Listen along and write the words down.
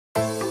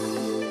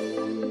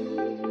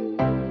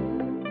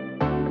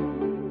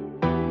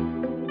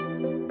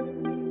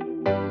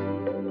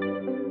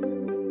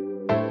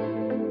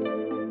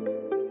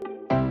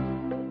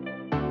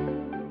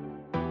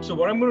So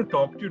what I'm going to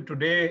talk to you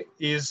today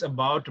is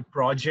about a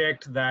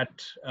project that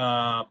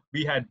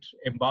we had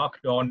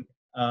embarked on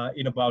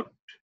in about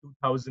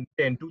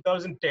 2010.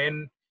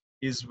 2010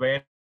 is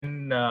when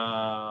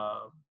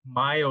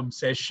my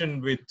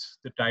obsession with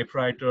the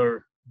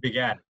typewriter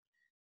began.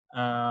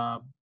 Uh,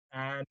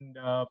 and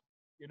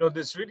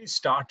this really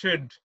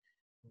started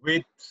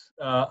with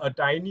a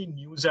tiny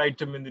news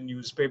item in the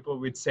newspaper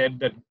which said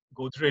that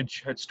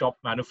Godrej had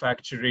stopped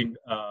manufacturing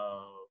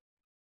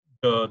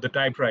the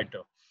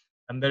typewriter,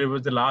 and that it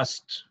was the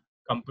last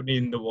company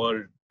in the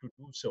world to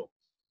do so.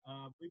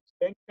 Which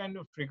then kind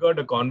of triggered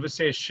a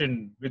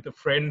conversation with a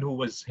friend who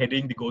was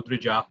heading the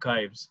Godrej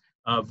Archives,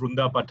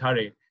 Vrunda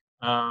Pathare,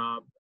 uh,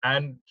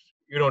 and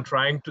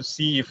trying to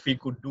see if we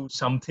could do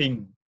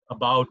something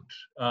about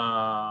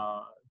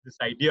this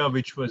idea,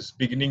 which was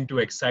beginning to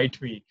excite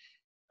me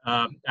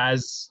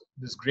as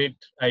this great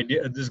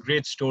idea, this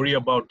great story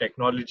about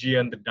technology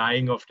and the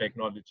dying of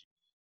technology.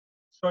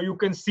 So you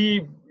can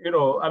see,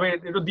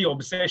 the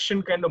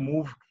obsession kind of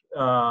moved,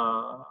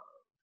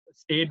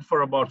 stayed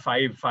for about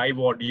five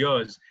odd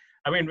years.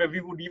 I mean, where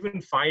we would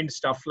even find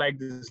stuff like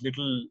this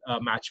little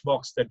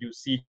matchbox that you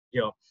see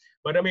here.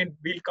 But I mean,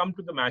 we'll come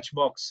to the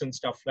matchbox and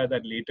stuff like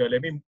that later.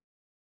 Let me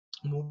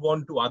move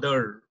on to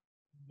other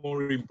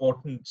more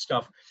important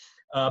stuff.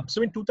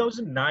 So in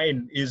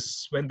 2009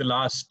 is when the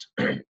last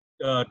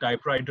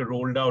typewriter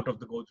rolled out of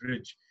the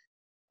Godrej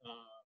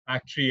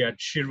factory at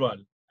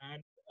Shirwal.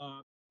 And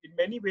in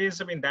many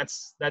ways, I mean,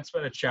 that's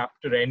when a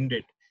chapter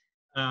ended.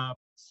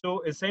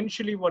 So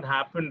essentially what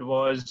happened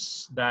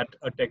was that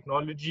a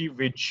technology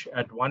which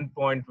at one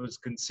point was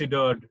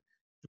considered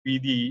to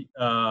be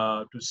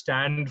to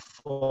stand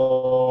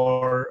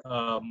for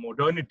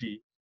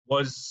modernity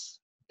was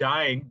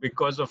dying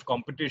because of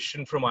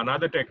competition from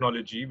another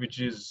technology, which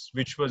is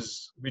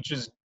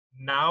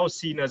now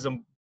seen as a,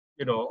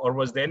 or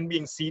was then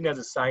being seen as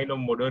a sign of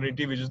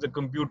modernity, which is the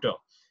computer.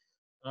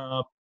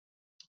 Uh,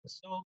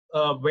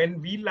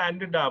 when we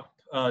landed up,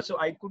 so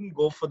I couldn't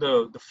go for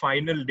the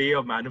final day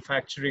of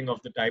manufacturing of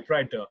the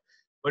typewriter,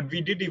 but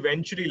we did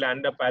eventually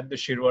land up at the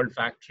Shirwal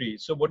factory.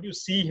 So what you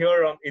see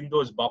here in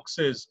those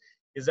boxes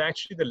is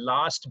actually the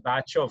last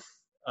batch of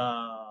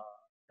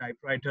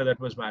typewriter that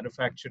was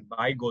manufactured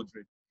by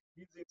Godrej.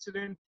 These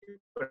incidentally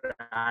were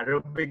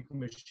Arabic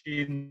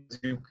machines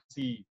you can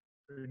see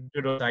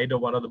printed on the side of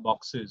one of the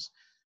boxes.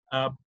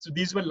 So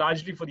these were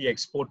largely for the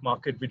export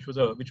market, which was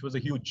a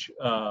huge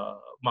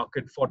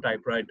market for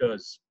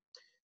typewriters.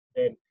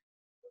 And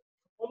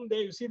from there,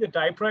 you see the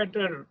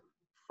typewriter,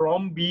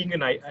 from being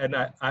an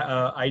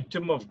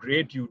item of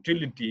great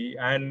utility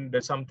and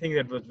something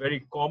that was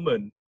very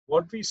common.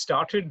 What we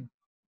started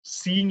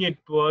seeing it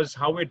was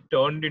how it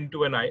turned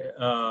into an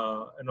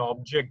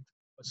object,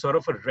 sort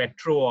of a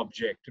retro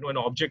object, an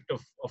object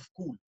of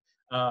cool,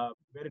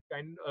 where it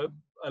kind of,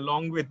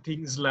 along with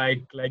things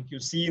like you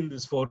see in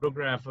this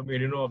photograph, I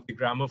mean, of the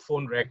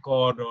gramophone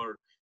record or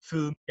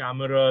film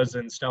cameras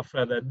and stuff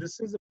like that. This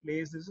is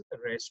a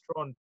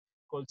restaurant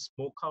called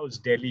Smokehouse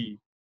Delhi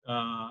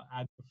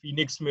at the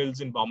Phoenix Mills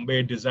in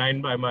Bombay,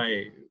 designed by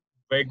my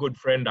very good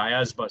friend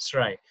Ayaz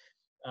Basrai.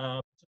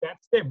 So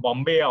that's their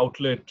Bombay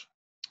outlet,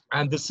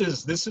 and this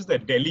is the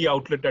Delhi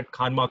outlet at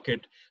Khan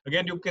Market.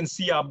 Again, you can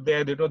see up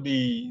there,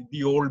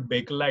 the old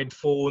Bakelite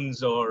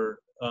phones or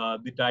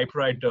the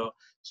typewriter.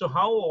 So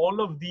how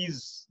all of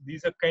these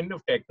are kind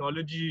of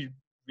technology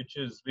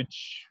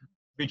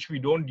which we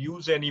don't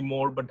use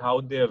anymore, but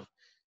how they've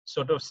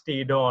sort of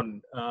stayed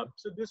on.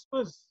 So this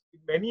was in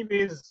many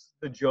ways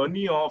the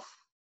journey of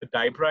the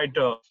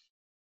typewriter.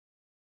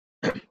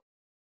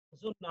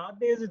 So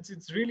nowadays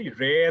it's really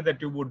rare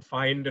that you would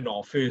find an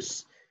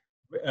office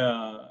with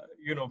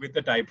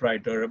the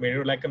typewriter. I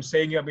mean, like I'm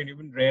saying, I mean,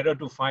 even rarer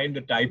to find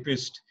a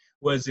typist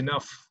who has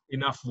enough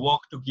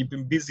work to keep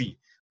him busy.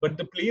 But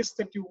the place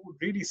that you would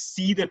really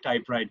see the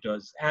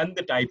typewriters and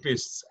the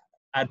typists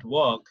at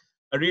work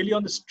are really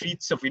on the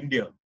streets of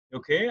India.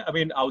 Okay, I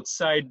mean,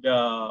 outside,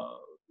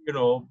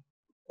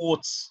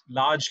 courts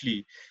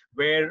largely,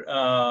 where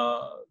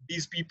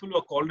these people who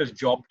are called as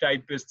job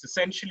typists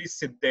essentially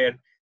sit there,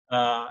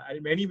 and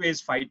in many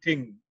ways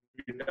fighting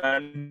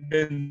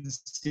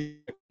redundancy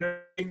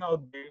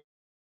out there,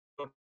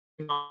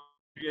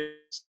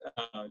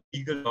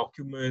 legal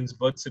documents,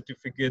 birth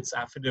certificates,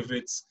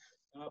 affidavits.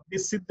 They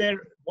sit there,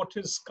 what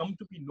has come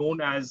to be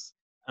known as,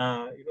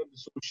 the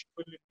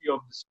sociability of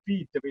the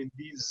street. I mean,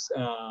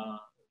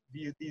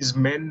 these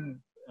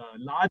men,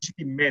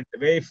 largely men,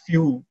 very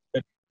few,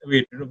 that, I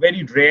mean,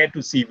 very rare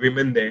to see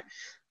women there.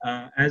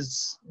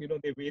 As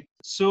they wait.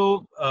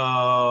 So,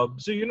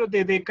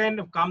 they kind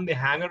of come, they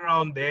hang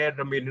around there.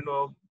 I mean,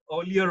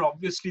 earlier,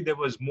 obviously, there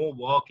was more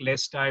work,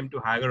 less time to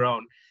hang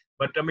around.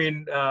 But I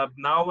mean,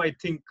 now I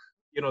think,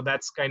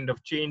 that's kind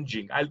of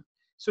changing.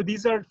 So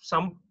these are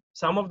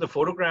some of the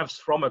photographs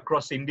from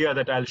across India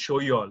that I'll show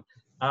you all.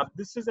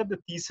 This is at the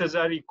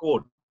 30,000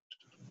 Court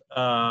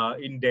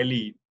in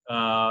Delhi.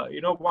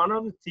 One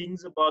of the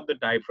things about the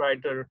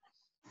typewriter,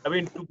 I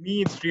mean, to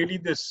me, it's really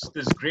this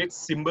great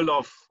symbol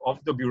of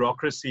the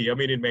bureaucracy. I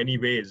mean, in many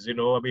ways, I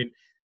mean,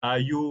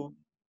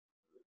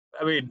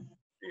 I mean,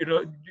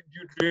 you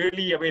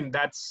really, I mean,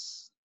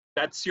 that's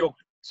your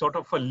sort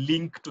of a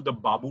link to the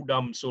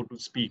Babudam, so to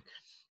speak.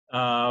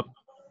 Uh,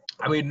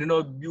 I mean,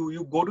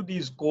 you go to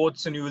these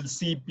courts and you will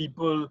see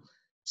people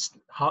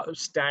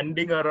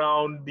standing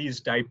around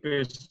these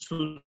typists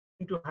who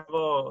seem to have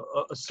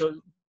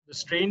a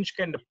strange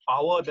kind of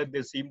power that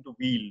they seem to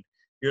wield,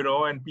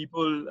 and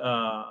people,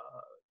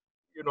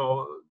 you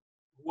know,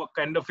 who are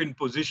kind of in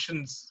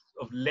positions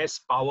of less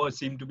power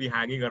seem to be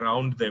hanging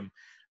around them.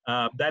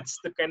 That's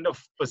the kind of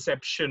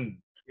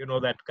perception,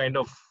 that kind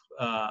of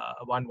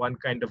one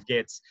kind of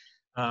gets.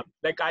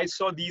 Like I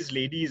saw these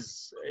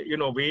ladies,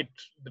 wait.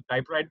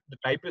 The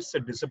typists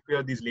had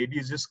disappeared. These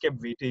ladies just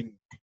kept waiting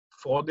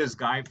for this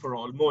guy for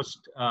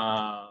almost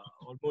an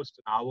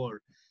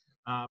hour.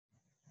 Uh,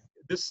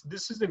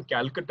 this is in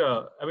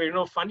Calcutta. I mean,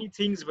 funny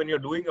things when you're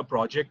doing a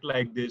project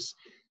like this,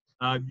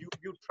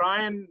 you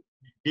try and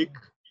dig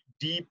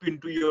deep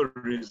into your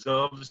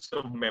reserves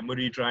of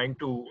memory, trying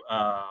to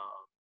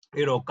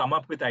come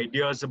up with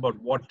ideas about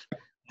what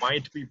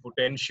might be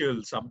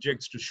potential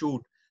subjects to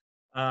shoot.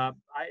 In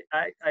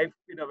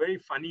a very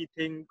funny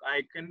thing,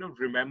 I kind of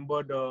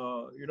remembered,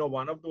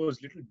 one of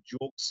those little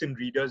jokes in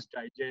Reader's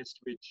Digest,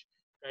 which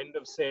kind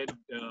of said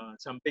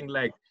something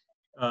like,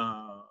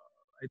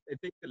 I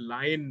think the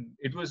line,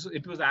 it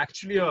was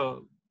actually a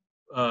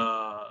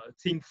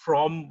thing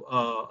from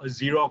a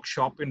Xerox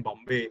shop in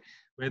Bombay,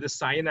 where the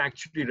sign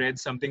actually read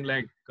something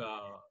like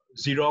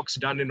Xerox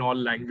done in all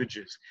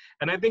languages.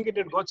 And I think it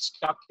had got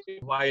stuck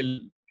while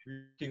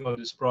working on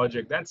this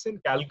project. That's in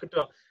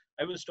Calcutta.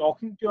 I was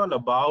talking to you all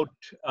about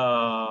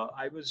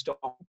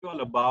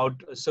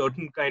a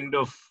certain kind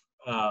of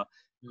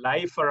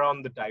life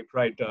around the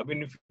typewriter. I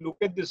mean, if you look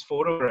at this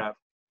photograph,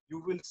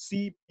 you will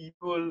see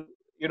people,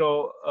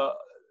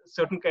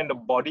 certain kind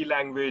of body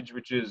language,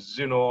 which is,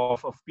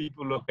 of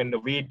people who are kind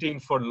of waiting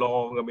for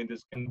long. I mean,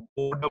 there's kind of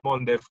boredom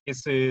on their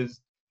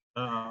faces.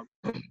 Uh,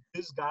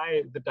 this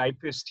guy, the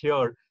typist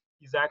here,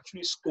 he's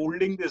actually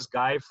scolding this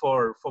guy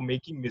for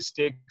making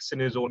mistakes in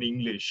his own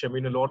English. I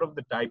mean, a lot of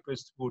the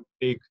typists would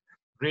take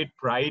great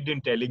pride in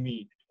telling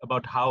me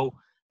about how,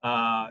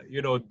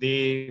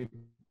 they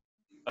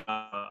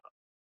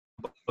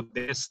about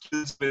their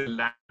skills with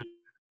language,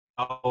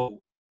 how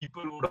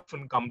people would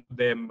often come to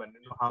them, and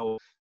how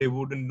they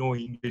wouldn't know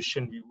English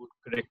and we would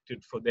correct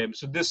it for them.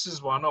 So this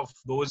is one of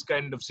those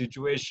kind of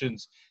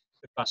situations.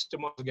 The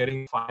customers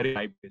getting fired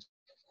typist.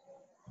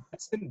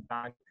 That's in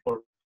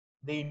Bangalore.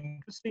 The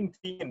interesting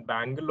thing in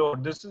Bangalore,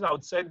 this is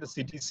outside the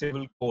city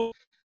civil code.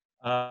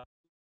 Uh,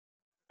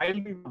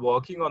 while we were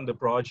working on the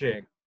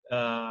project,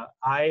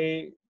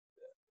 I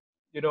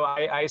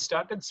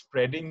started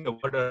spreading the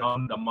word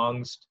around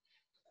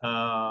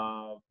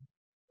uh,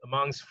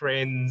 amongst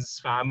friends,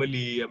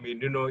 family. I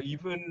mean,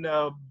 even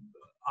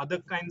other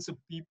kinds of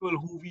people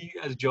who we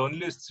as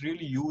journalists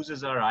really use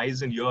as our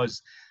eyes and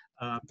ears.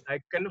 I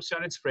kind of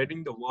started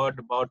spreading the word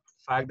about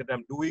the fact that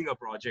I'm doing a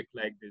project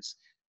like this.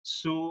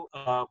 So,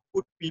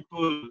 could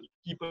people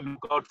keep a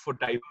lookout for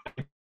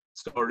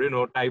typewriters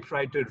or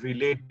typewriter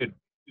related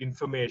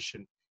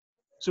information?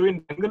 So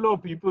in Bangalore,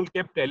 people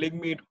kept telling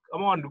me,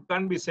 "Come on, you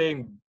can't be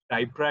saying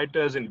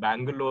typewriters in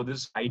Bangalore,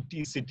 this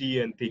IT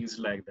city and things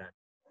like that."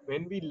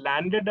 When we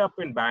landed up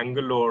in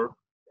Bangalore,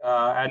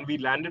 and we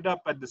landed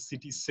up at the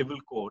city civil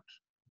court,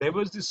 there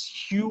was this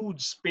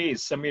huge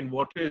space. I mean,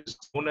 what is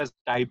known as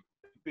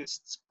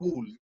typist's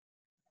pool.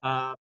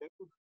 There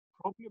were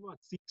probably about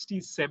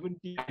 60,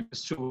 70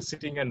 typists who were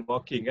sitting and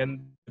working.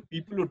 And the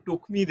people who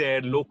took me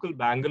there, local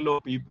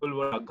Bangalore people,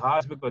 were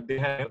aghast because they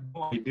had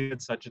no idea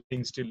that such a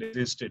thing still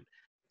existed.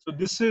 So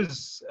this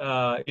is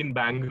in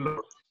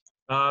Bangalore.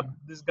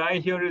 This guy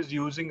here is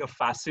using a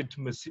facet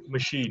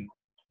machine.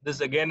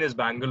 This again is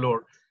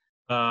Bangalore.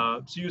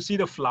 So you see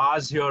the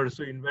flowers here.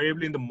 So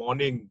invariably in the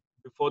morning,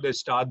 before they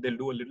start, they'll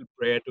do a little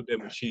prayer to their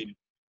machine.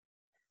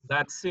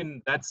 That's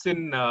in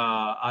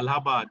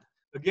Allahabad.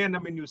 Again, I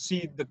mean, you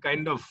see the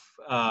kind of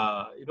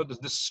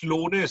the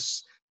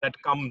slowness that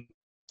comes.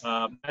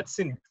 That's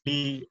in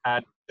Delhi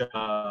at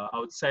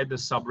outside the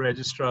sub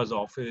registrar's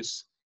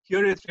office.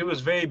 Here it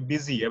was very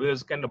busy. I mean, it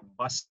was kind of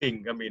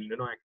bustling. I mean,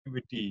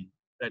 activity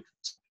that.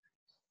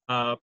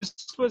 This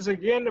was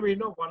again, I mean,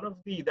 one of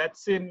the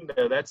that's in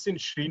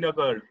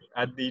Srinagar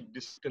at the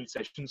District and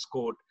Sessions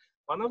Court.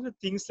 One of the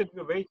things that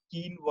we were very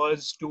keen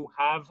was to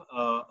have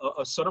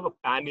a sort of a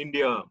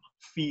pan-India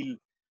feel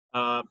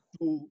uh,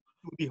 to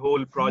the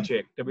whole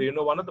project. I mean,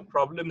 one of the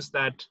problems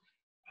that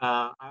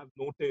I've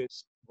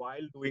noticed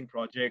while doing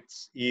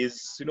projects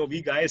is,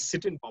 we guys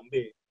sit in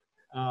Bombay,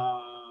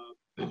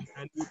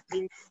 and we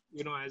think,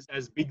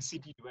 as big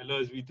city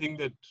dwellers, we think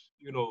that,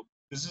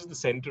 this is the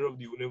center of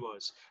the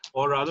universe,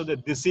 or rather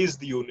that this is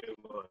the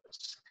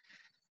universe.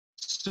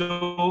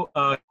 So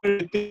I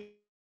think it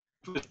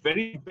was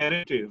very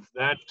imperative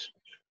that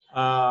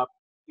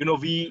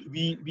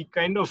we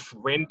kind of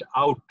went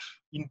out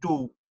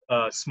into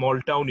small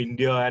town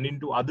India and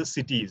into other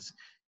cities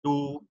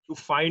to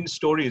find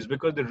stories,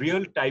 because the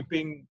real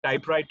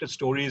typewriter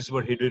stories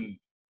were hidden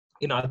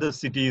in other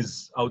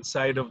cities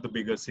outside of the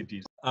bigger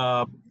cities.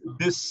 Uh,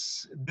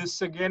 this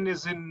again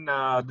is in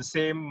the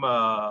same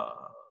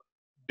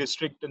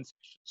district and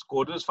sessions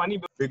court. It was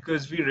funny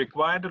because we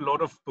required a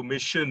lot of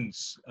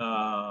permissions,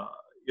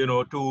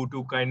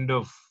 to kind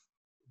of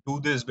do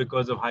this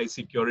because of high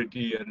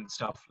security and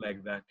stuff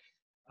like that.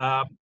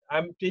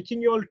 I'm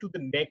taking you all to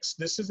the next.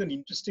 This is an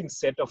interesting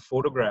set of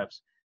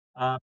photographs.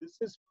 This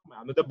is from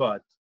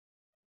Ahmedabad,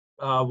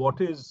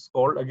 what is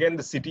called again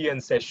the City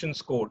and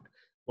Sessions Court,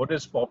 what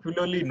is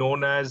popularly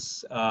known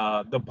as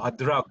the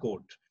Bhadra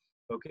Court,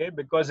 okay,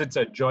 because it's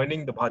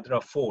adjoining the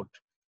Bhadra Fort.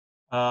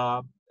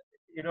 Uh,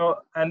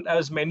 and I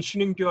was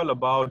mentioning to you all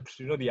about,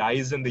 the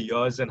eyes and the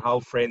ears and how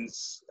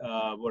friends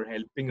were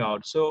helping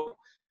out. So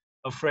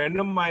a friend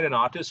of mine, an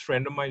artist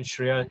friend of mine,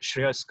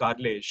 Shreyas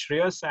Kadle,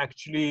 Shreyas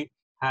actually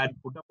had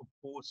put up a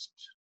post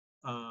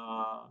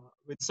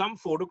with some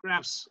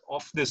photographs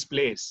of this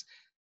place.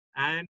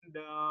 And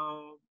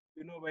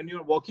when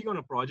you're working on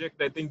a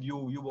project, I think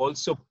you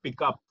also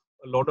pick up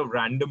a lot of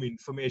random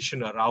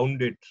information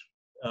around it,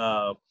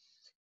 uh,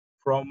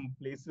 from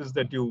places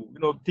that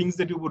things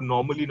that you would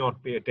normally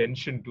not pay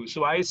attention to.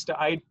 So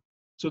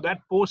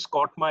that post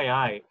caught my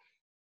eye,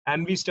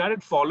 and we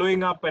started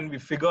following up, and we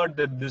figured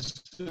that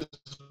this is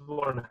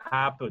what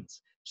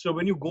happens. So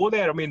when you go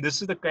there, I mean,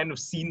 this is the kind of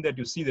scene that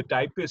you see. The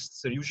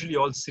typists are usually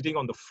all sitting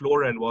on the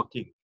floor and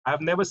working.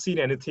 I've never seen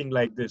anything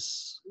like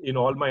this in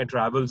all my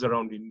travels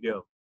around India.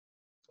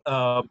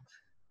 uh,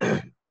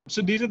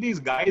 so these are these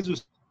guys who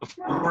sit on the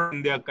floor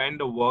and they're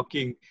kind of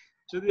working.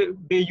 So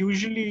they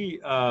usually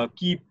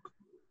keep,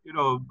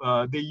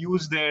 they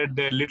use their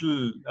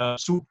little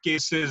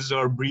suitcases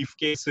or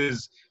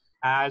briefcases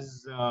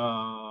as,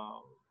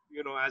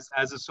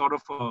 as a sort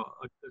of a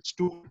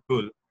stool.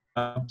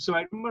 So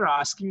I remember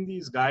asking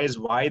these guys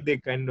why they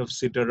kind of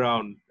sit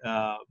around. There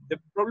are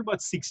probably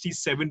about 60,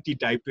 70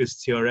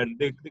 typists here, and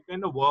they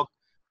kind of work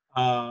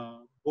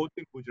both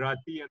in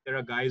Gujarati, and there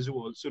are guys who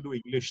also do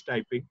English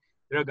typing.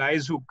 There are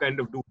guys who kind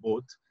of do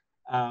both.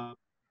 Uh,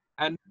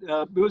 and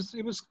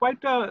it was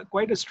quite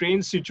a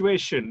strange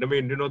situation. I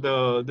mean,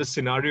 the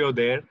scenario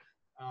there.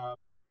 Uh,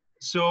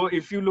 so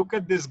if you look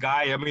at this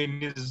guy, I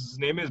mean, his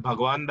name is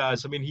Bhagwan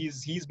Das. I mean,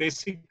 he's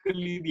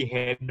basically the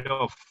head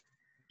of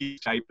these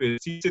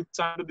typists. He sits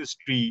under this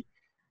tree,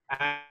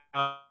 and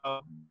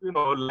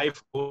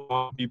life goes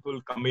on. People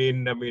come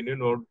in. I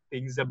mean,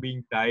 things are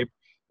being typed.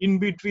 In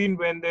between,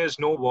 when there's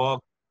no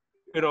work,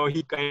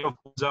 he kind of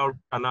pulls out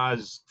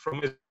tanas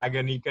from his bag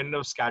and he kind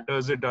of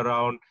scatters it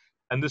around,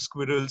 and the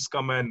squirrels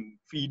come and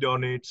feed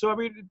on it. So, I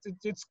mean,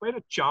 it's quite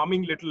a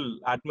charming little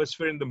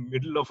atmosphere in the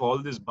middle of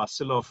all this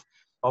bustle of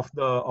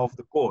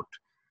the court.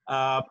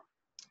 Uh,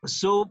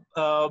 so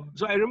I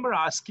remember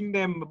asking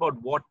them about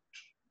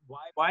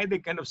why they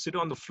kind of sit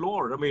on the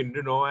floor. I mean,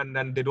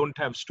 and they don't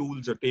have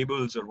stools or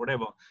tables or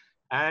whatever.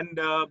 And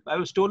I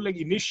was told, like,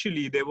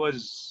 initially there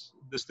was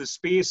the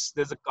space.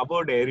 There's a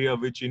covered area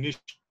which initially.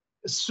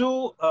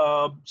 So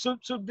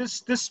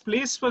this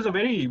place was a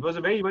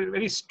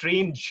very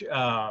strange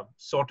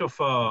sort of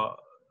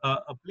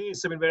a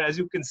place. I mean, where, as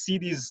you can see,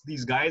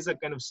 these guys are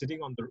kind of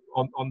sitting on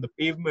the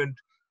pavement.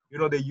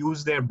 They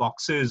use their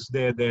boxes,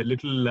 their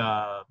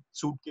little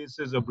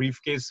suitcases or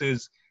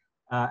briefcases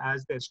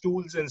as their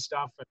stools and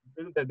stuff.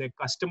 And their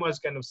customers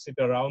kind of sit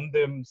around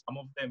them. Some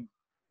of them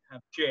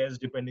have chairs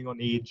depending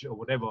on age or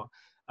whatever.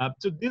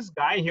 So this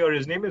guy here,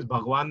 his name is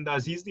Bhagwan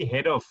Das. He's the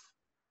head of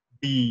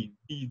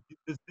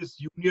this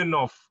union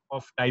of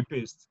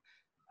typists,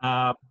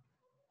 uh,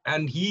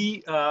 and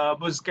he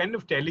was kind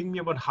of telling me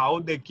about how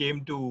they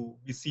came to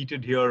be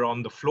seated here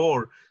on the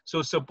floor.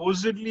 So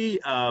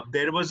supposedly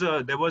there was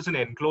an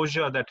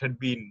enclosure that had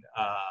been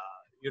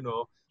you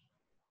know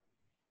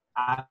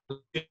uh,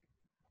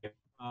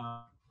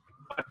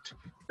 but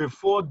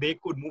before they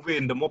could move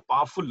in, the more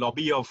powerful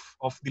lobby of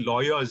the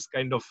lawyers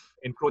kind of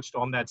encroached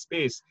on that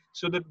space,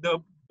 so that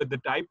the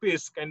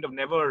typists kind of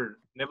never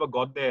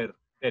got their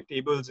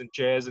tables and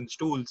chairs and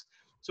stools.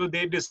 So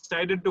they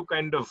decided to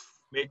kind of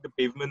make the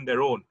pavement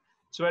their own.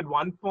 So at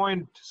one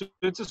point, so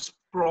it's a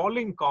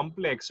sprawling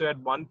complex. So at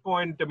one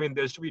point, I mean,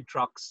 there's to be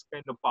trucks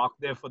kind of parked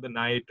there for the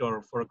night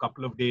or for a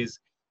couple of days.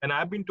 And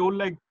I've been told,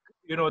 like,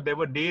 there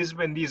were days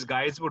when these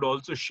guys would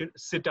also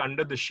sit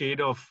under the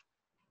shade of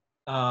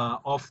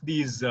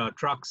these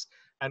trucks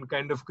and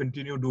kind of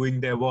continue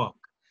doing their work.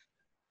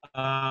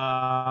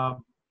 Uh,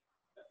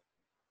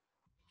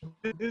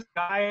 this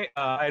guy,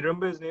 I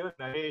remember his name was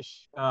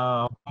Naresh,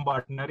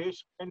 but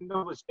Naresh kind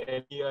of was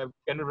telling me, I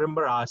kind of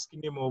remember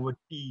asking him over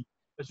tea,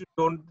 I said,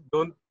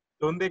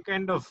 don't they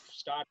kind of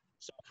start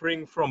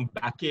suffering from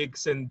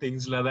backaches and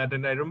things like that?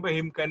 And I remember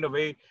him kind of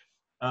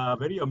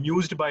very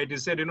amused by it. He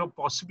said,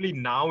 possibly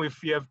now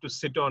if we have to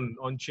sit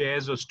on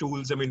chairs or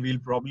stools, I mean, we'll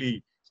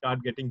probably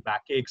start getting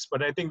backaches.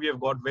 But I think we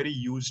have got very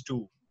used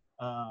to,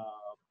 uh,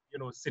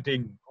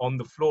 sitting on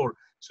the floor.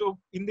 So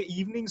in the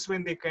evenings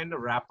when they kind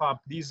of wrap up,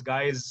 these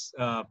guys,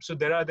 so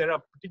there are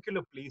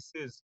particular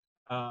places,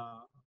 uh,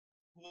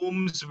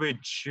 homes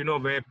which,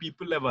 where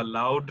people have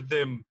allowed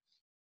them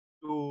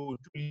to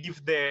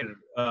leave their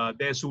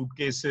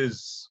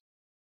suitcases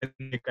and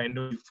they kind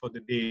of leave for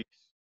the day.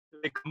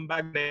 they come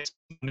back the next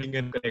morning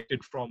and collect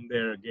it from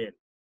there again.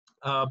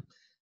 Uh,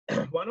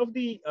 one of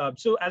the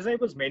so as I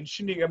was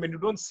mentioning, I mean, you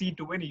don't see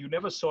too many. You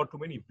never saw too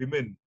many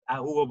women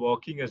who were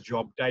working as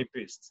job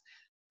typists.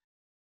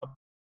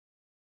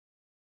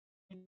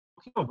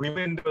 Talking of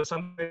women, there was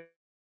something.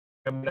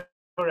 I mean, I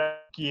remember as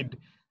a kid,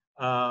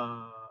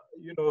 uh,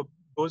 you know,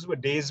 those were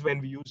days when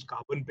we used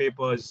carbon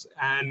papers,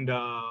 and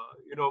I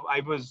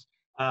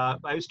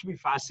used to be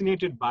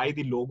fascinated by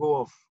the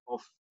logo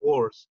of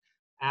Force,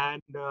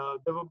 and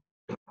there were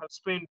I've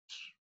spent,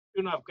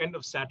 I've kind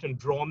of sat and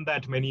drawn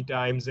that many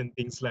times and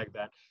things like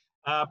that.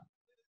 Uh,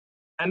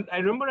 and I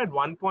remember at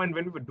one point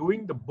when we were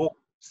doing the book,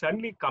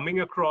 suddenly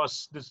coming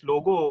across this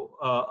logo,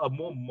 a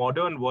more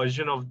modern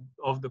version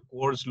of the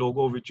course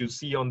logo, which you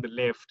see on the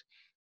left.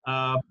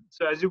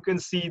 So as you can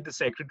see, the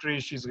secretary,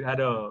 she's had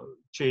a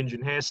change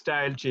in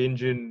hairstyle,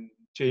 change in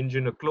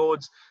her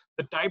clothes.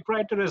 The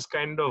typewriter has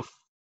kind of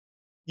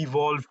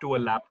evolved to a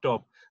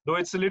laptop, though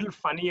it's a little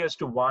funny as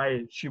to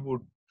why she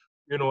would,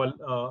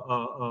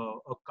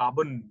 a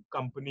carbon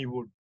company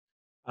would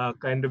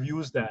kind of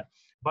use that.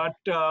 But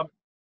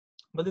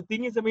but the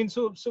thing is, I mean,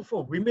 so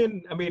for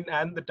women, I mean,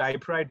 and the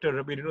typewriter,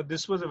 I mean,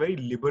 this was a very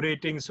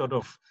liberating sort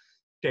of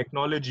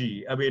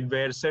technology. I mean,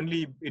 where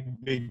suddenly it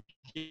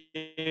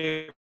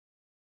became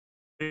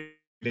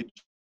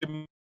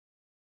legitimate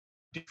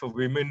for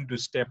women to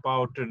step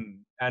out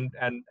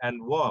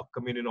and work. I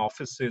mean, in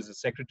offices,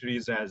 as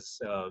secretaries, as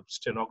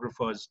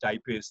stenographers,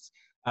 typists.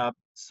 Uh,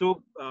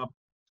 so, uh,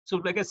 so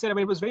like I said, I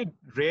mean, it was very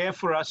rare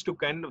for us to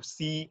kind of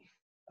see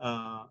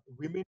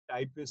women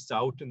typists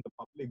out in the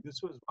public.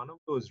 This was one of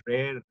those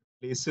rare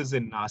places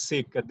in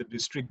Nasik at the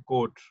district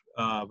court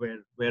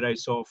where I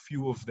saw a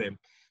few of them.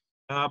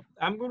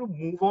 I'm going to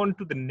move on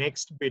to the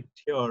next bit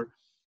here,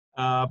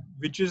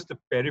 which is the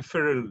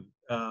peripheral.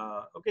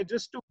 Okay,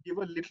 just to give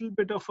a little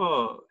bit of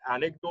a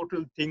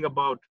anecdotal thing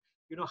about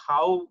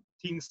how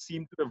things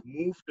seem to have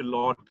moved a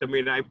lot. I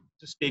mean, I'm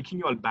just taking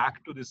you all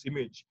back to this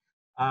image.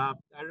 I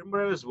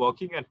remember I was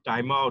working at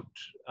Time Out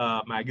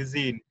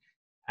magazine,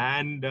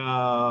 and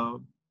I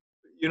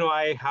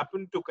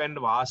happened to kind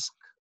of ask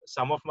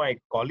some of my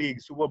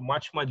colleagues who were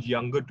much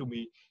younger to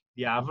me.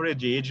 The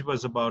average age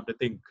was about, I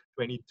think,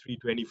 23,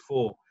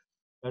 24.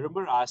 I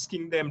remember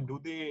asking them, do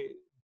they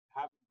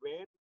have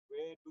where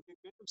do they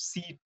kind of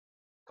see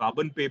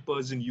carbon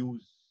papers in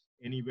use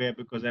anywhere?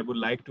 Because I would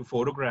like to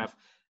photograph.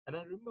 And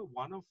I remember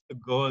one of the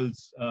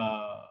girls,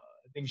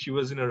 I think she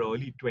was in her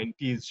early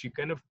 20s. She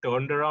kind of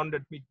turned around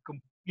at me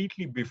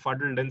completely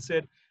befuddled and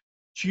said,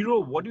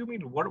 "Chiro, what do you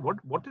mean?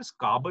 What is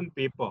carbon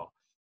paper?"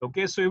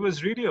 Okay, so it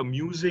was really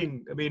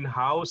amusing. I mean,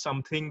 how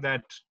something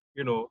that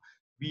you know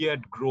we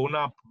had grown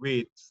up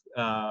with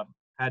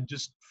had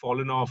just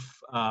fallen off.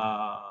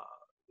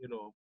 You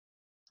know,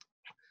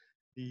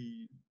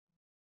 the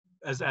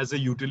as a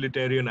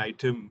utilitarian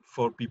item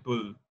for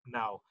people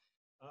now.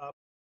 Uh,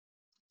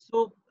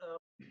 so,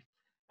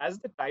 as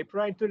the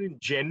typewriter in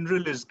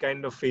general is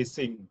kind of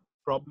facing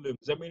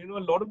problems, I mean, a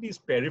lot of these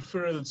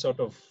peripheral sort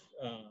of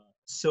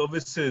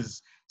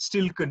services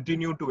still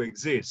continue to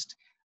exist.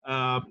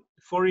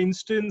 For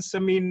instance, I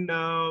mean,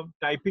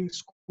 typing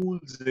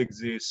schools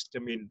exist. I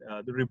mean,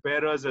 the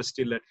repairers are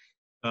still at,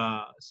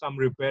 some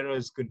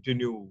repairers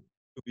continue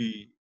to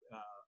be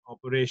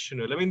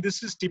operational. I mean,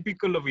 this is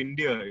typical of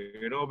India,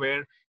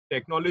 where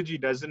technology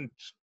doesn't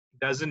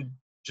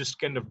just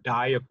kind of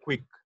die a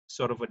quick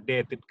sort of a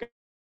death.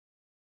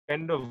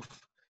 Kind of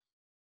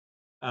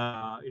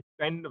it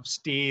kind of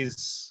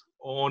stays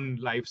on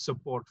life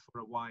support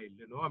for a while.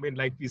 I mean,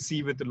 like we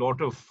see with a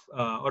lot of,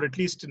 or at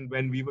least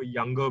when we were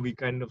younger, we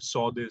kind of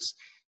saw this,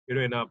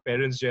 in our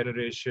parents'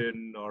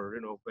 generation, or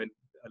when,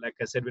 like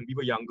I said, when we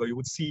were younger, you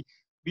would see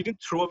we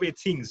didn't throw away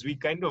things. We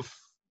kind of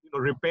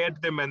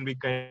repaired them and we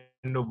kind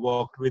of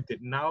worked with it.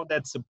 Now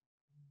it's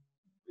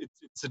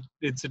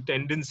a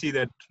tendency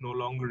that no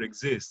longer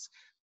exists.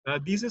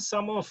 These are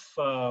some of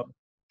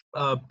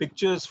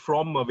pictures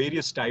from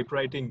various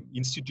typewriting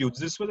institutes.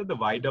 This was at the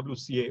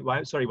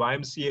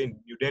YMCA in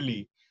New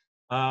Delhi.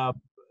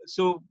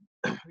 So,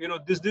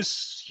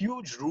 this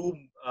huge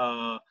room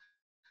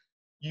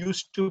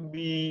used to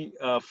be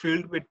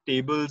filled with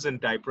tables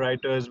and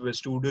typewriters where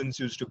students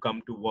used to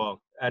come to work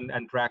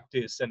and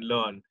practice and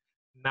learn.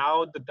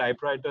 Now the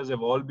typewriters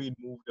have all been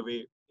moved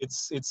away.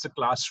 It's a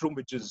classroom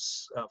which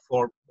is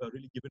for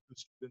really given to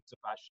students of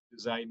fashion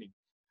designing.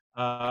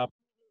 Uh,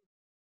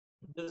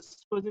 this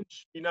was in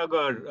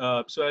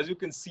Srinagar. So as you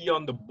can see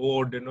on the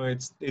board,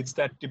 it's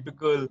that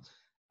typical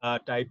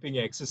typing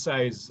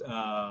exercise.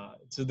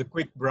 So the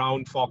quick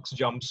brown fox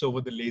jumps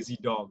over the lazy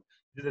dog.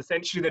 It is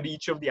essentially that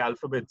each of the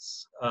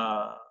alphabets,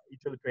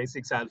 each of the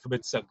 26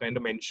 alphabets are kind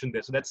of mentioned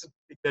there. So that's a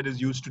thing that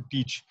is used to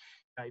teach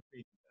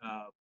typing.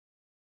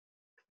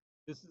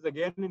 This is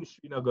again in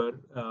Srinagar.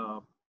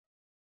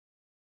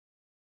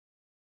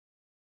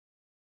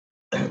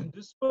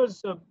 This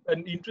was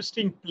an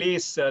interesting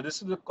place.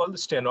 This is called the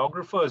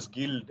Stenographers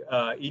Guild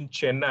in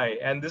Chennai,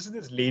 and this is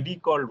this lady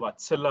called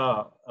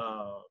Vatsala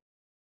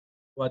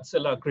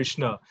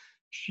Krishna.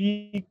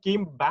 She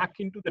came back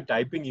into the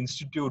typing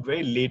institute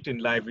very late in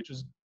life, which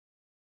was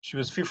She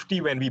was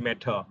 50 when we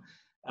met her.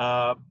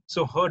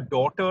 So her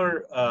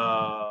daughter,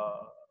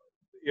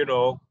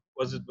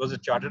 was a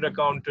chartered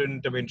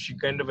accountant. I mean, she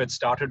kind of had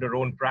started her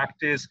own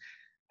practice,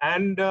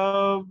 and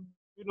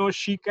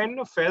she kind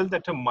of felt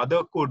that her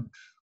mother could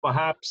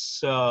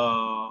perhaps,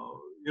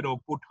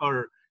 put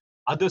her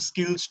other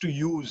skills to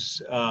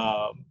use.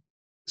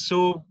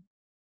 So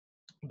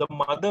the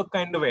mother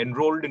kind of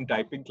enrolled in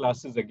typing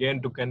classes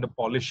again to kind of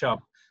polish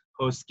up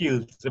her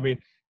skills. I mean,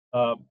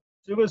 uh,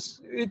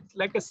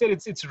 like I said,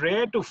 it's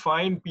rare to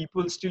find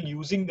people still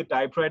using the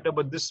typewriter,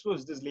 but this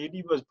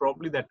lady was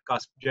probably that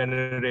cusp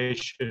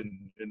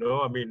generation.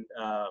 I mean,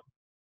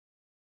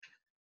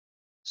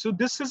 so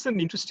this is an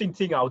interesting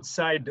thing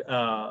outside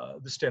the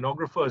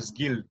Stenographers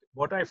Guild.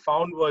 What I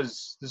found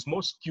was this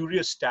most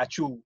curious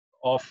statue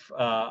of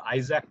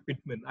Isaac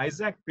Pitman.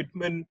 Isaac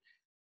Pitman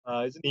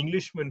is an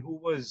Englishman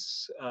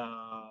who's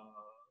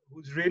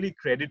really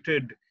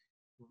credited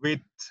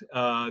with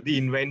the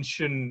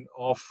invention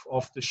of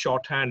the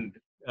shorthand.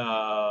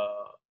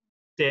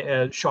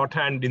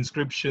 Shorthand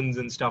inscriptions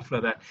and stuff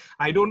like that.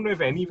 I don't know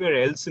if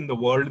anywhere else in the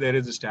world there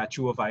is a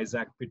statue of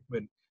Isaac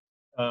Pitman.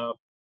 Uh,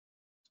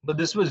 but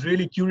this was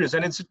really curious,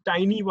 and it's a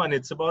tiny one.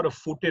 It's about a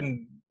foot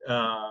in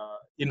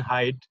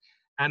height,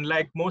 and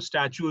like most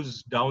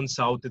statues down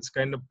south, it's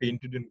kind of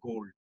painted in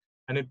gold,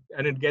 and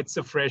it gets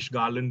a fresh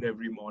garland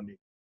every morning.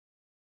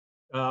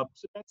 So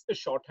that's the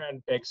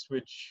shorthand text,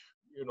 which,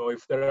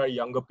 if there are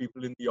younger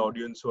people in the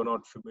audience who are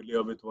not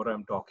familiar with what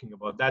I'm talking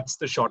about, that's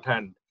the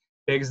shorthand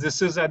text.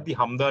 This is at the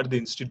Hamdard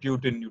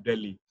Institute in New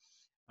Delhi,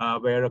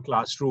 where a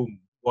classroom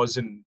was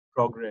in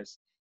progress.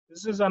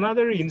 This is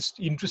another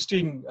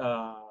interesting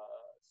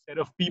set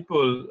of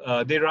people.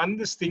 They run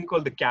this thing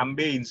called the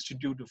Cambay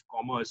Institute of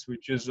Commerce,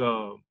 which is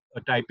a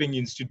typing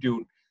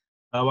institute,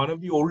 one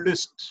of the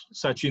oldest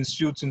such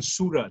institutes in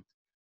Surat.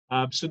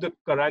 So the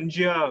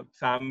Karanjia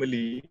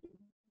family,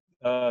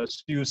 so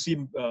you see,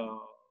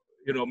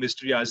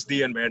 Mr.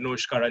 Yazdi and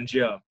Mernosh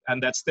Karanjia,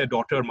 and that's their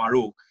daughter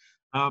Maru.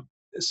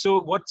 So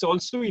what's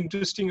also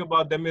interesting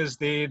about them is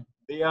they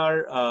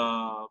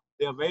are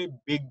very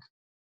big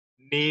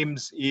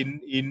names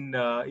in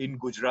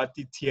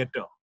Gujarati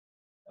theatre,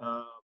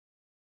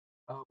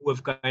 who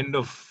have kind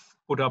of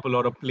put up a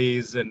lot of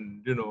plays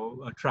and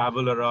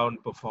travel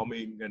around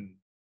performing and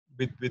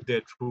with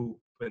their troupe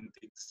and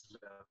things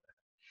like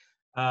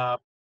that.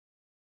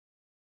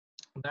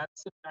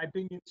 That's a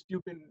typing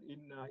institute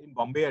in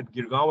Bombay at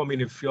Girgaon. I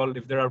mean, if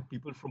there are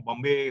people from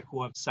Bombay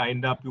who have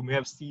signed up, you may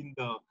have seen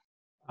the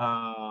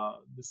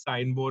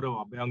signboard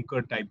of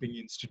Abhyankar Typing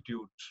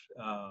Institute,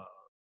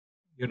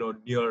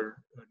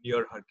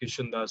 near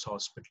Harkishan Das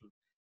Hospital.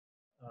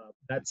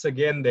 That's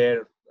again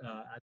there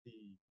at the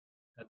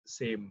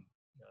same.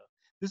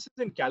 This is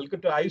in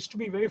Calcutta. I used to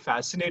be very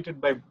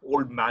fascinated by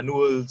old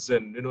manuals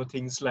and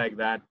things like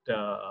that.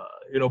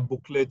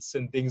 Booklets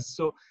and things.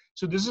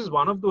 So this is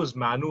one of those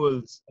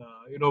manuals.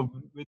 I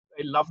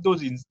love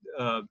those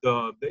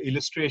the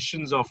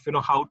illustrations of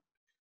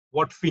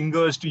what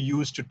fingers to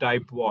use to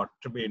type what.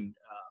 I mean,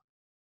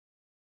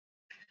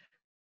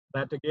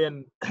 that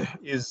again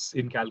is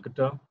in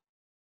Calcutta.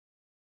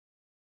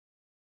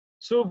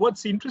 So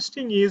what's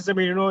interesting is, I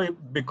mean,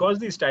 because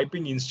these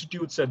typing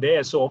institutes are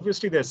there, so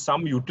obviously there's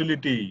some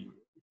utility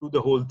to the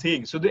whole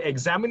thing. So the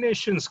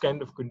examinations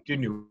kind of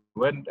continue.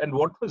 And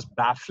what was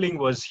baffling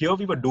was, here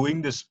we were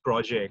doing this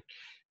project.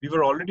 We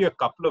were already a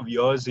couple of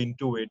years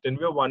into it, and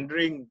we were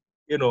wondering,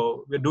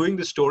 we're doing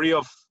the story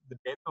of the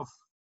death of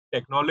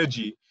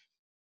technology.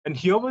 And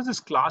here was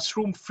this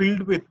classroom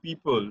filled with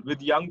people,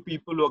 with young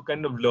people who are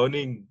kind of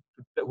learning,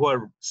 who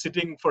are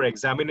sitting for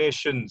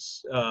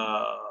examinations,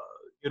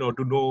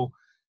 to know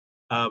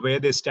where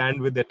they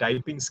stand with their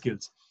typing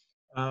skills.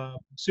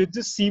 So it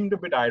just seemed a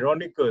bit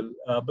ironical.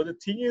 But the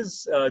thing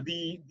is,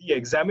 the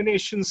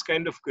examinations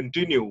kind of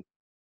continue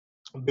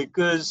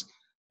because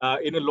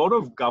in a lot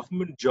of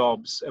government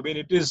jobs, I mean,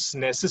 it is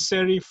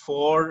necessary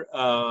for,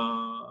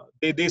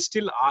 they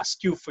still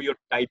ask you for your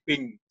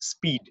typing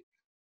speed.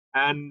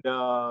 And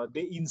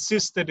they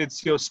insist that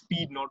it's your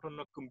speed, not on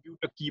a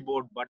computer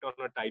keyboard, but on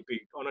a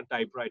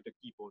typewriter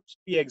keyboard. So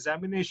the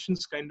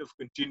examinations kind of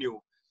continue.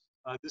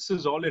 This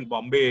is all in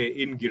Bombay,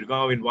 in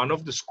Girgaon, in one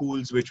of the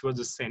schools, which was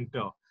a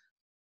center.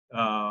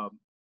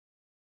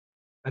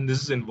 And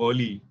this is in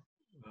Worli.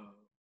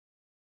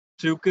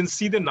 So you can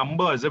see the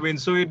numbers. I mean,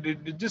 so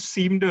it just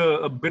seemed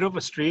a bit of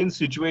a strange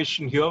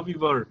situation. Here we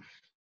were,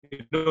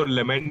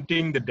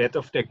 lamenting the death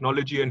of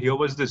technology, and here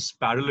was this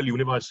parallel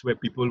universe where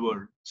people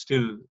were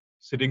still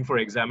sitting for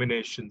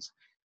examinations.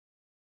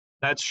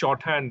 That's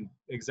shorthand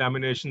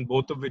examination,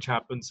 both of which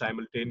happen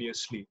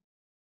simultaneously.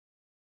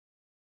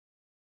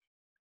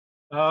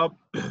 So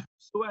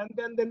and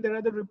then there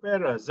are the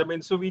repairers. I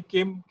mean, so we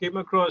came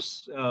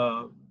across.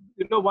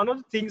 One of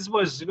the things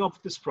was, of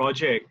this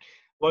project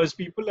was,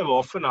 people have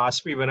often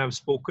asked me when I've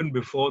spoken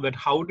before, that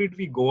how did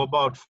we go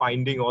about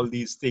finding all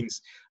these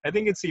things? I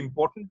think it's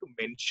important to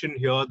mention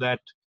here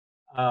that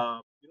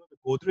the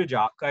Godrej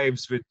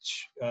Archives,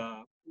 which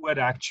who were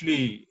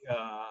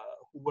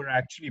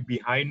actually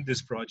behind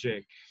this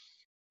project,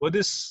 were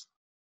this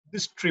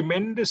this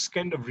tremendous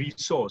kind of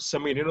resource. I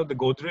mean, the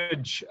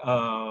Godrej,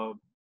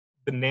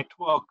 the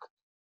network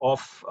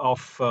of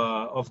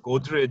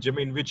Godrej. I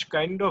mean, which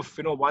kind of,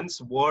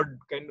 once word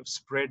kind of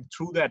spread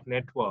through that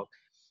network,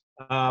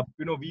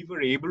 they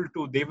were able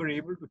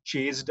to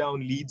chase down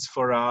leads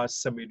for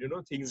us. I mean,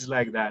 things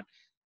like that.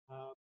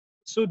 Uh,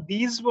 so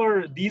these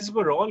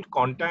were all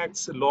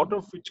contacts, a lot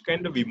of which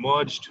kind of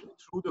emerged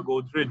through the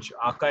Godrej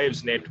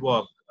Archives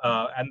network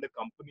and the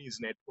company's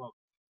network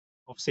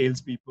of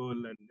salespeople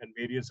and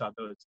various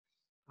others.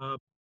 Uh,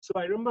 so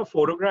I remember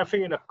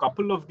photographing in a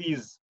couple of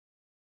these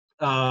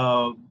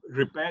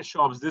repair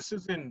shops. This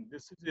is in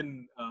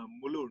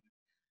Mulund,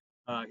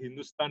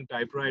 Hindustan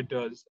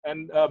Typewriters,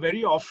 and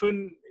very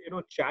often,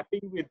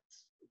 chatting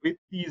with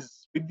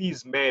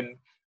these men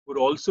would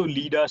also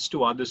lead us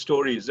to other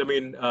stories. I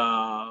mean,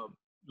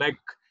 like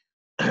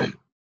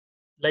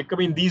like I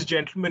mean, these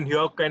gentlemen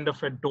here kind of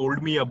had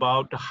told me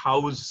about a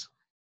house.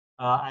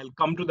 I'll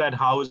come to that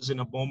house in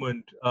a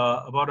moment.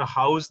 About a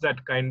house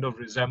that kind of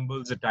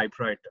resembles a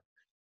typewriter.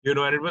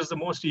 And it was the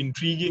most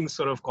intriguing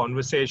sort of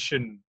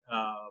conversation,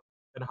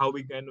 and how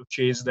we kind of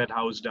chased that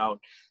house down.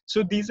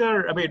 So so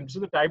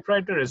the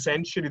typewriter,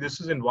 essentially, this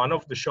is in one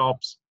of the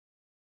shops.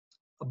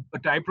 A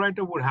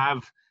typewriter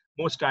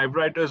most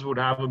typewriters would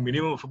have a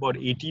minimum of about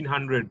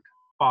 1,800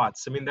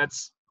 parts. I mean,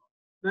 that's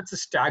a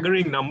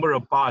staggering number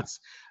of parts.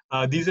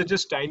 These are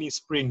just tiny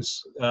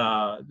springs,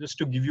 just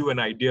to give you an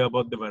idea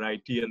about the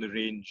variety and the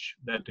range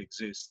that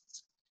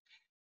exists.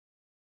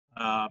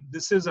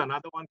 This is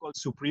another one called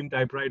Supreme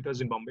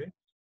Typewriters in Bombay.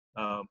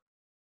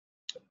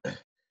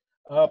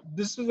 Uh,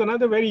 this is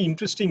another very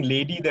interesting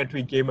lady that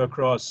we came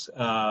across.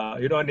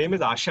 Her name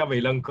is Asha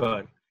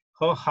Velankar.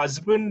 Her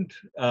husband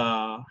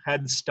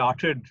had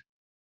started,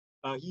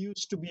 he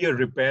used to be a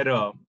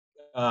repairer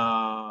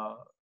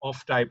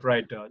of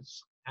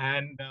typewriters.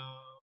 And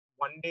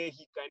one day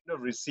he kind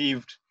of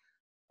received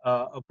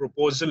a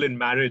proposal in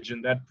marriage,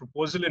 and that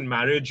proposal in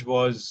marriage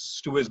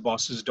was to his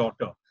boss's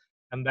daughter.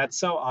 And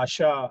that's how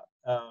Asha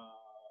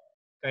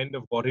kind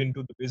of got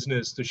into the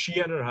business. So she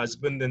and her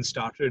husband then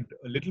started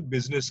a little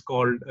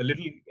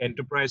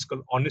enterprise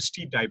called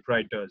Honesty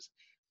Typewriters.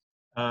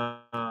 So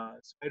I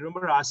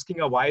remember asking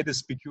her why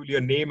this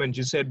peculiar name, and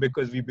she said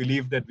because we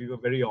believed that we were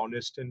very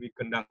honest and we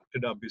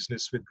conducted our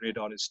business with great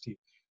honesty.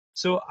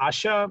 So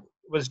Asha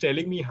was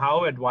telling me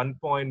how at one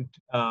point,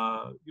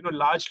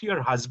 largely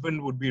her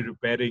husband would be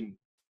repairing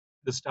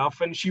the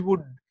stuff, and she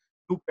would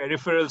do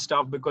peripheral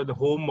stuff because the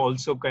home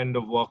also kind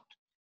of worked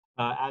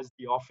as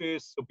the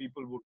office. So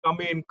people would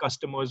come in,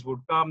 customers would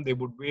come, they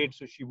would wait.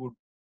 So she would,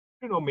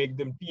 make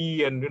them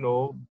tea and,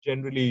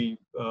 generally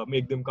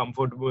make them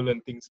comfortable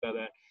and things like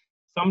that.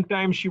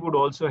 Sometimes she would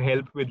also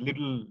help with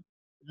little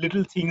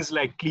things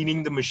like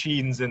cleaning the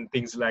machines and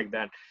things like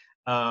that.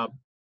 Uh,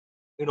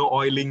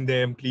 oiling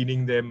them,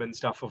 cleaning them, and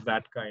stuff of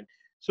that kind.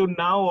 So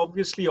now,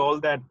 obviously, all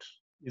that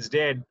is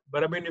dead.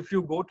 But I mean, if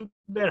you go to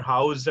their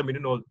house, I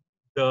mean,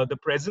 the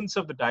presence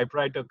of the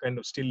typewriter kind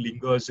of still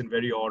lingers in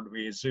very odd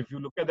ways. So if you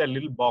look at that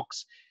little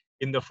box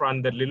in the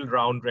front, that little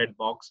round red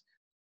box,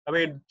 I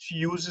mean, she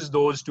uses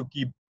those to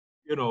keep,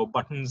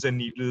 buttons and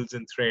needles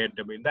and thread.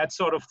 I mean, that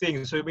sort of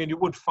thing. So I mean, you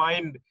would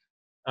find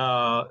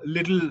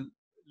little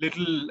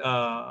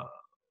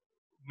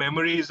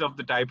memories of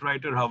the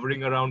typewriter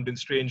hovering around in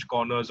strange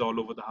corners all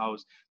over the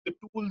house. The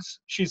tools,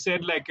 she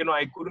said, like,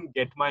 I couldn't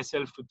get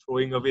myself to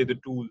throwing away the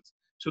tools.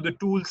 So the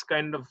tools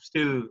kind of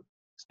still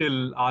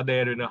are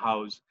there in a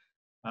house.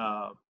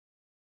 Uh,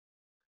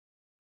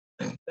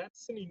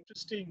 that's an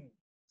interesting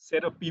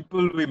set of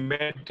people we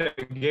met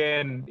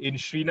again in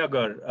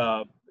Srinagar.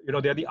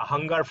 They're the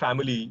Ahangar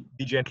family,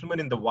 the gentleman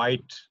in the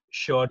white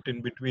shirt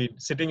in between,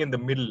 sitting in the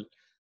middle.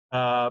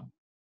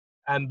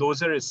 And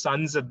those are his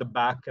sons at the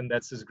back, and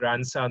that's his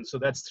grandson. So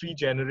that's three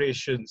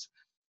generations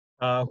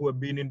who have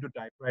been into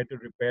typewriter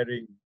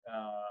repairing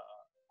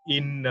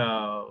in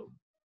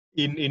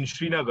in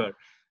Srinagar.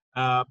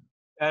 Uh,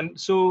 and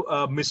so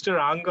Mr.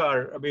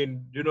 Angar, I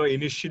mean,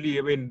 initially,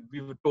 I mean,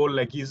 we were told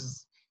like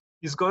he's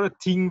got a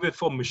thing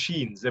for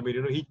machines. I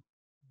mean,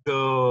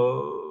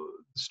 the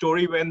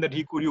story went that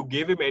you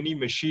gave him any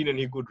machine and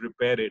he could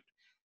repair it.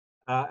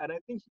 And I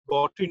think he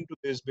got into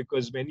this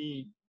because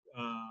many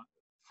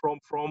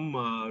from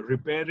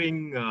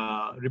repairing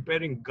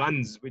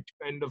guns, which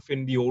kind of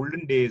in the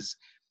olden days,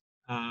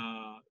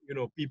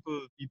 people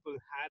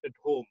had at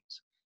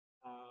homes.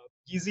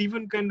 He's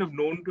even kind of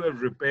known to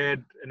have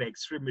repaired an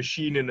X-ray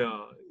machine in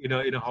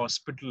a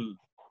hospital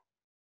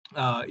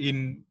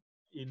in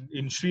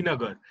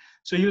Srinagar.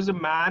 So he was a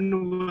man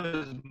who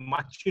was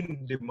much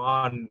in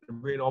demand. I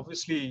mean,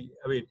 obviously,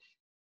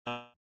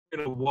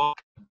 work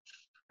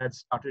had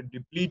started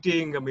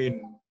depleting. I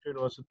mean,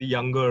 so the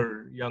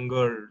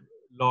younger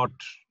lot.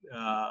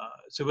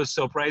 So it was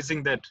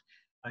surprising that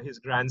his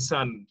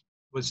grandson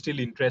was still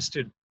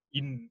interested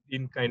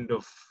in kind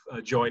of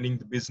joining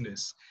the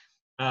business.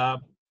 Uh,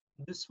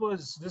 this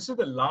is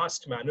the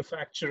last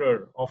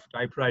manufacturer of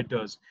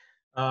typewriters.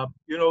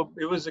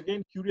 It was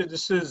again curious.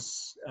 This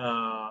is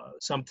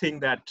something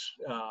that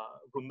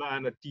Runda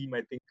and a team,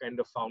 I think, kind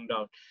of found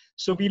out.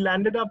 So we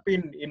landed up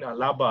in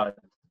Allahabad.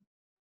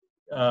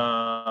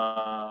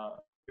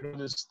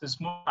 This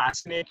more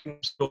fascinating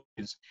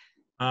stories.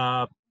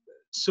 Uh,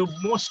 so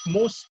most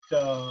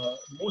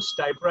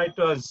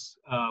typewriters,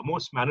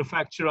 most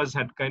manufacturers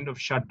had kind of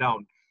shut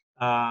down.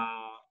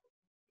 Uh,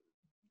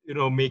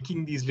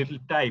 Making these little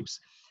types.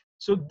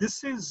 So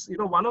this is,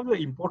 one of the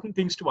important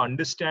things to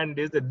understand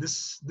is that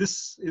this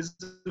is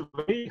a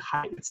very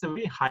high, it's a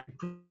very high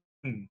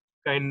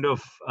kind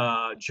of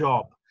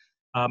job,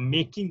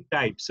 making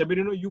types. I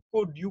mean, you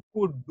could do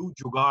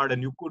jugaad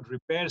and you could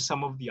repair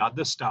some of the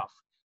other stuff,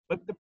 but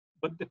the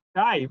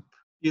type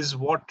is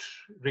what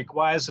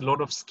requires a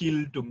lot of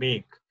skill to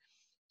make.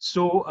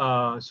 So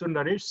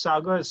Naresh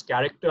Sagar's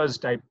characters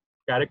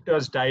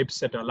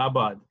types at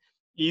Allahabad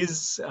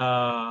is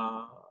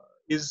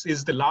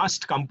is the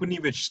last company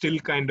which still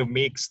kind of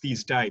makes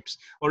these types,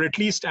 or at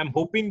least I'm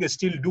hoping they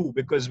still do,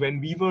 because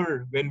when we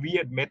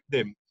had met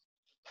them,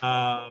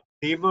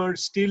 they were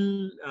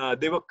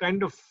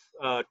kind of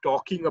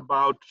talking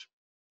about,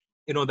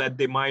 that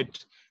they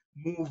might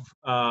move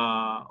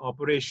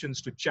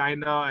operations to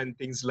China and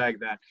things like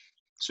that.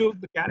 So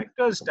the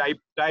characters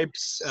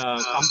types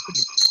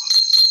company,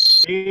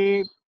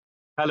 they,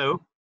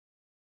 hello.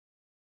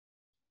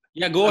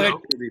 Yeah, go ahead.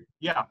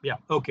 Hello. Yeah.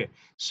 Okay.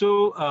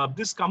 So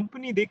this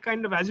company, they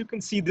kind of, as you can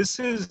see,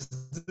 this is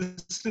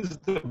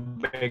the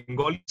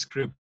Bengali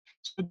script.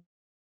 So they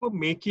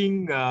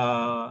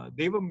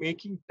were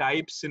making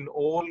types in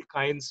all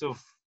kinds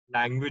of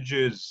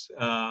languages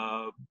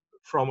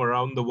from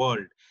around the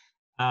world.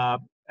 Uh,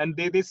 and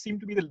they seem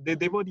to be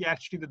they were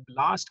actually the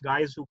last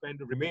guys who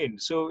kind of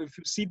remained. So if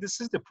you see,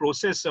 this is the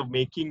process of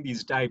making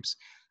these types.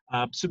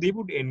 So they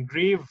would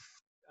engrave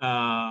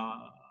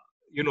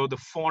the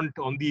font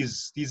on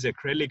these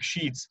acrylic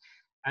sheets,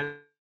 and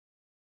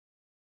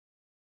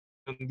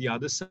on the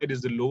other side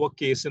is the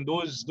lowercase, and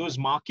those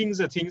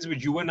markings are things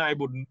which you and I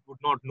would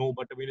not know,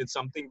 but I mean, it's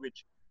something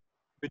which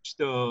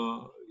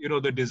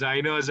the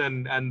designers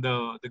and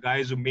the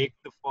guys who make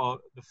the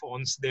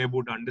fonts there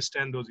would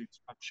understand those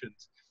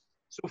instructions.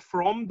 So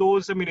from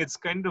those, I mean, there's a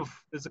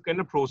kind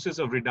of process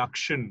of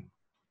reduction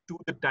to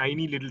the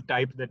tiny little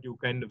type that you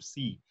kind of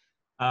see.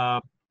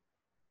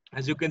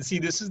 As you can see,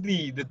 this is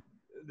the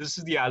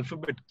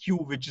alphabet Q,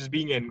 which is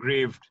being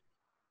engraved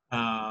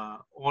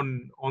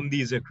on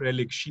these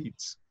acrylic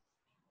sheets.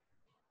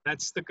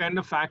 That's the kind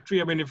of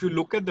factory. I mean, if you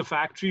look at the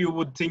factory, you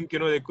would think,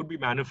 they could be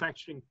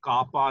manufacturing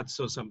car parts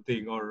or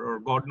something, or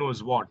God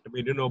knows what. I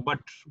mean, but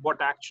what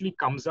actually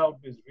comes out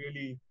is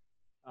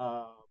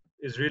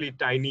really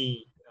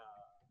tiny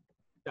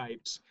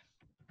types.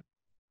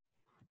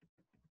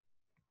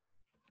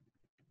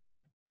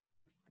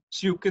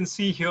 So you can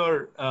see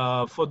here,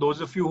 for those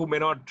of you who may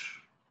not,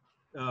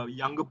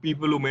 younger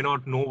people who may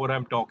not know what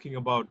I'm talking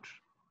about,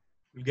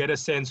 you'll get a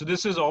sense. So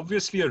this is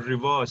obviously a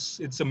reverse.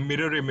 It's a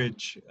mirror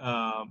image,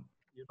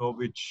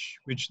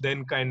 which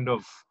then kind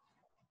of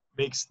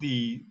makes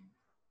the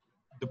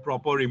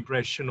proper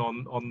impression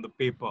on the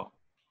paper.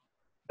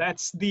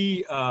 That's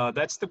the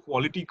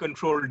quality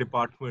control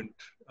department.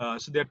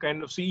 So they're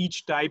kind of, so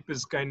each type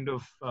is kind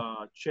of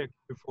checked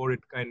before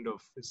it kind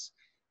of is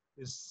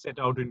set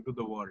out into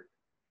the world.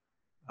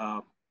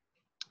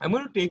 I'm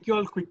going to take you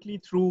all quickly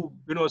through,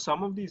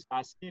 some of these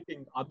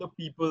fascinating other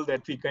people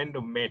that we kind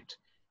of met.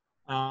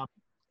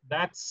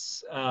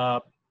 That's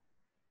Mr.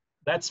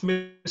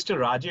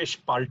 Rajesh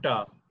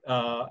Palta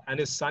and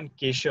his son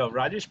Keshav.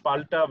 Rajesh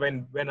Palta,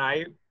 when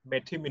I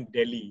met him in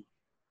Delhi,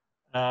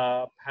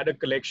 had a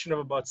collection of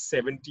about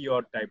 70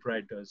 odd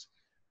typewriters.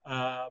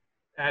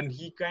 And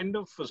he kind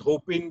of was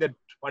hoping that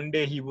one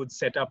day he would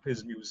set up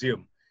his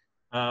museum,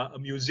 a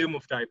museum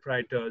of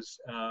typewriters.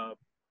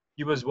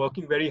 He was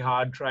working very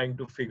hard trying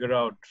to figure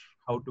out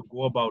how to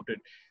go about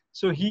it.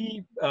 So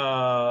he's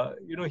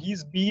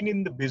been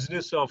in the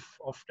business of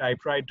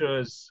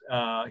typewriters.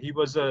 He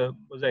was I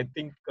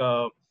think,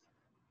 he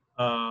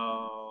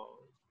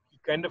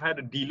kind of had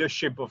a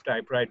dealership of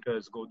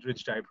typewriters,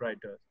 Godrej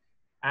typewriters.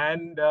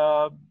 And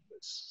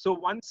so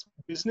once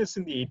business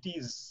in the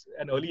 80s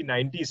and early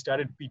 90s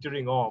started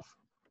petering off,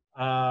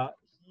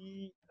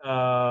 he,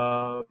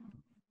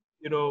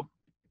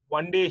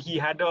 one day he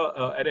had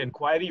an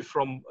inquiry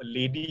from a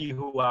lady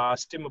who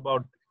asked him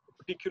about a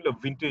particular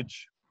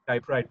vintage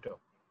typewriter.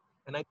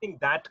 And I think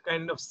that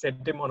kind of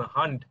set him on a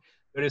hunt,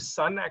 where his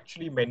son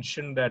actually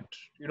mentioned that,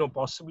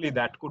 possibly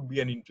that could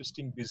be an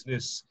interesting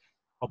business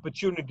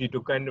opportunity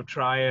to kind of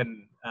try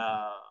and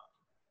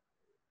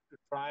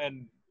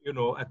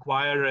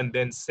acquire and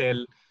then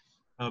sell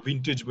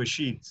vintage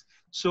machines.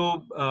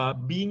 So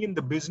being in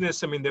the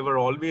business, I mean, there were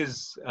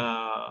always,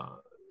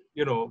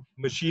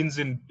 machines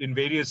in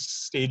various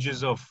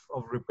stages of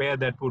repair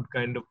that would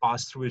kind of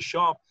pass through his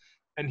shop.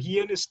 And he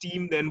and his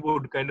team then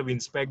would kind of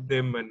inspect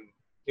them and,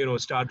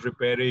 start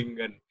repairing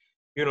and,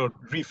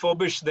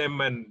 refurbish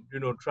them and,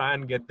 try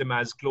and get them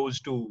as close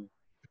to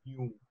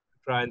new,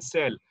 try and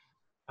sell.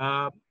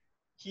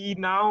 he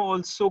now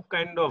also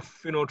kind of,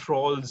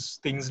 trolls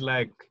things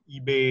like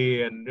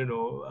eBay and,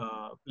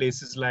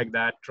 places like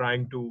that,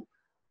 trying to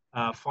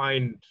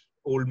find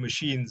old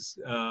machines.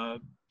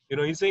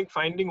 He's saying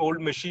finding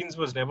old machines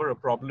was never a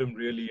problem,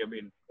 really. I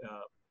mean,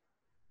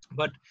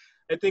 but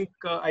I think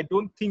I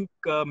don't think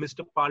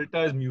Mr.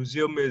 Palta's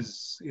museum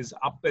is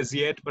up as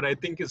yet, but I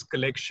think his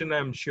collection,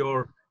 I'm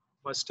sure,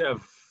 must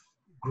have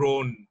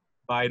grown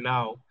by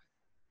now.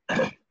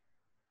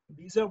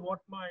 These are what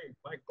my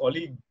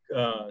colleague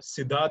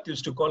Siddharth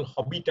used to call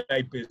hobby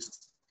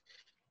typists,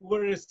 who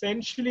were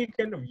essentially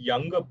kind of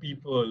younger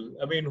people.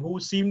 I mean, who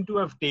seemed to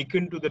have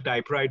taken to the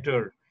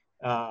typewriter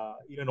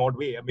in an odd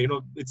way. I mean,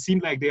 it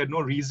seemed like they had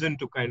no reason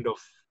to kind of,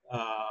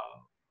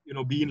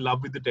 be in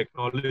love with the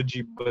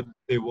technology, but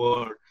they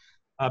were.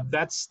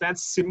 That's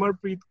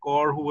Simarpreet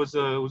Kaur, who was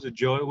a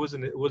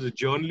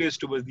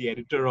journalist, who was the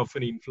editor of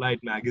an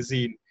in-flight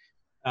magazine,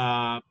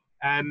 uh,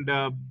 and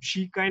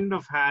she kind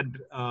of had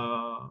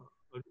a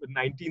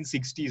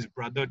 1960s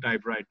brother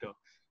typewriter,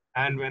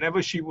 and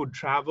whenever she would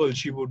travel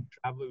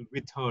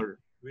with her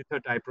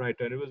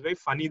typewriter. And it was very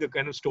funny, the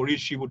kind of stories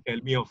she would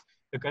tell me of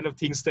the kind of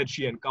things that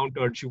she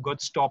encountered. She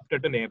got stopped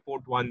at an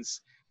airport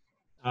once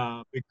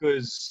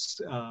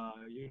because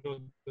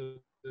the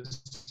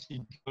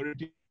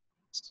security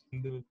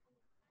in the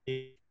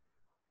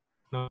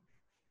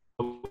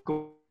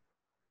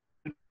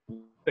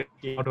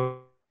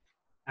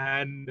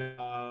and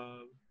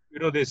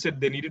they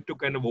said they needed to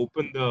kind of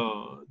open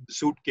the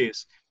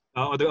suitcase,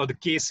 or the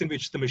case in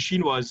which the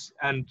machine was,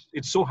 and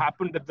it so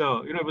happened that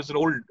it was an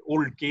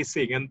old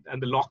casing,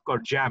 and the lock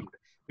got jammed,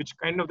 which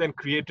kind of then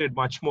created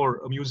much more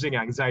amusing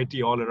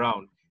anxiety all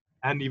around.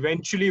 And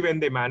eventually, when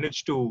they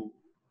managed to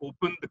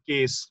open the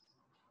case,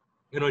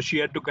 she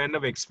had to kind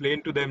of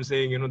explain to them,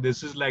 saying,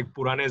 this is like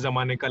Purane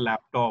Zamane ka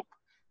laptop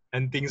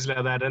and things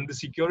like that. And the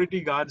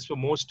security guards were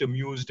most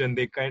amused, and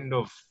they kind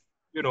of,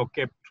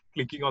 kept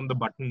clicking on the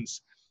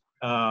buttons,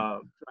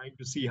 trying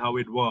to see how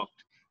it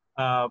worked.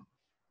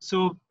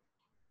 So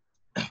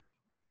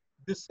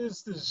this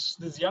is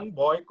this young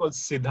boy called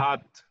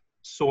Siddharth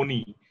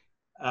Soni.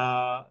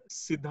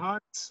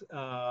 Siddharth,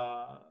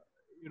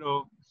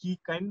 he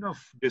kind of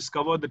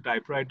discovered the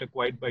typewriter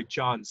quite by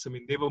chance. I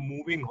mean, they were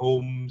moving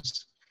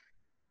homes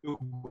to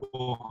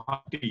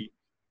Guwahati,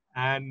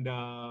 and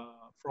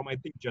from, I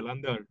think,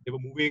 Jalandhar. They were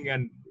moving,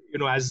 and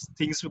as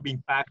things were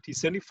being packed, he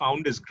suddenly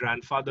found his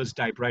grandfather's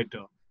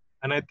typewriter,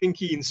 and I think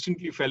he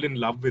instantly fell in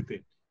love with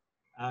it.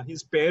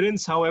 His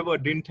parents, however,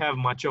 didn't have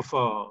much of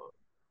a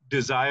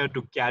desire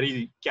to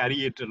carry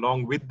it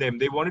along with them.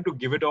 They wanted to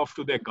give it off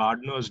to their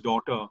gardener's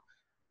daughter,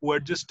 who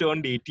had just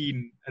turned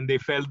 18, and they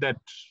felt that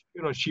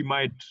she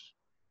might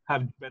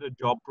have better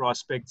job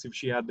prospects if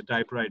she had the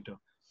typewriter.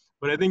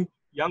 But I think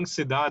young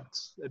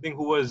Siddharth, I think,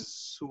 who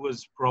was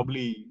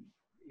probably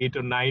 8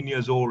 or 9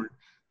 years old,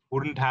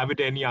 wouldn't have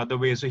it any other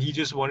way. So he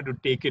just wanted to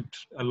take it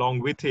along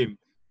with him.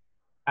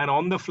 And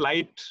on the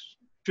flight,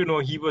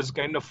 he was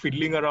kind of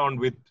fiddling around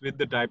with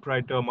the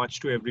typewriter, much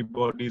to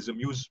everybody's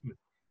amusement.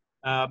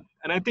 And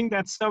I think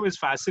that's how his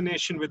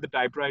fascination with the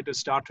typewriter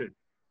started.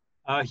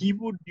 He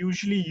would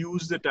usually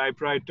use the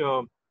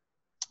typewriter,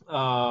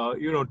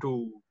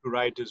 to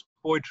write his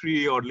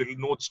poetry or little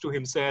notes to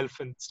himself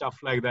and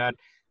stuff like that.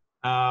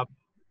 Uh,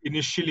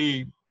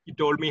 Initially, he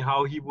told me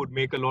how he would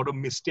make a lot of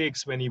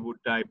mistakes when he would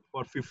type,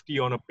 or 50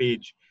 on a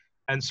page,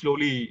 and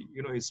slowly,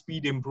 his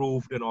speed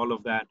improved and all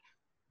of that.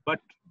 But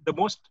the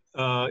most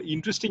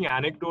interesting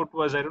anecdote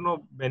was, I don't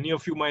know, many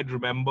of you might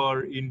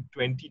remember, in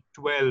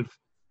 2012,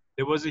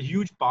 there was a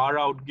huge power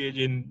outage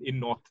in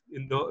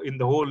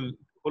the whole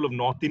of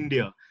North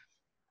India,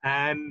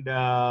 and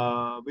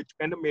which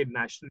kind of made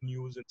national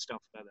news and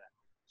stuff like that.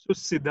 So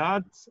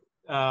Siddharth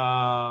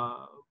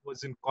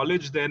was in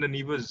college then, and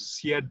he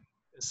had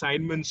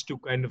assignments to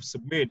kind of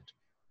submit.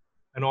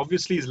 And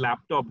obviously his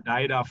laptop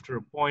died after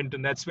a point,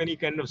 and that's when he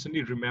kind of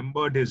suddenly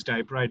remembered his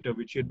typewriter,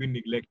 which he had been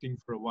neglecting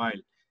for a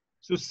while.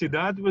 So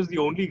Siddharth was the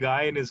only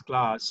guy in his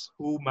class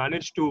who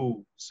managed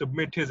to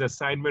submit his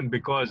assignment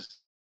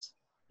because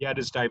he had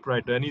his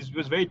typewriter, and he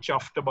was very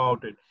chuffed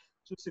about it.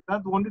 So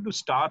Siddharth wanted to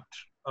start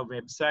a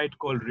website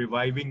called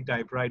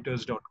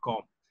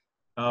revivingtypewriters.com.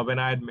 When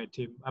I had met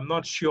him, I'm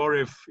not sure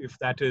if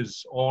that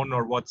is on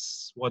or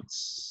what's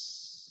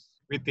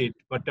with it,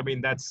 but I mean,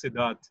 that's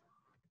Siddharth.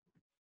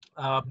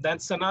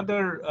 That's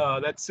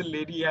a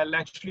lady. I'll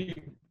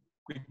actually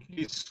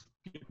quickly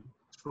skip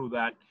through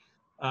that.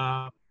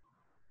 I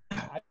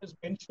was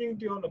mentioning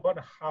to you all about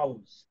a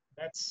house.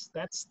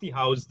 That's the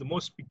house, the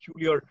most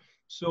peculiar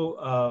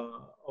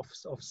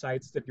of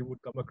sites that you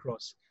would come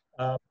across.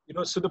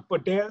 So the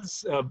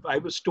Patels, I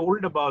was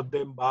told about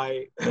them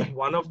by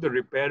one of the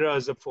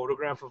repairers, a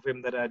photograph of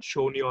him that I had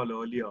shown you all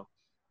earlier.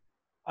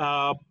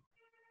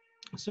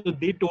 So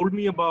they told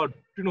me about,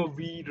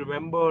 we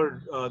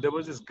remember there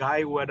was this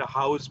guy who had a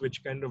house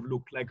which kind of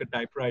looked like a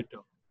typewriter.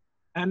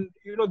 And,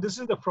 this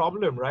is the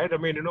problem, right? I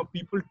mean,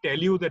 people tell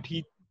you that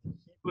he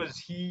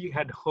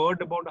had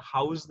heard about a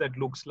house that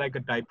looks like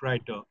a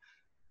typewriter.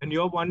 And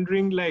you're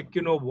wondering, like,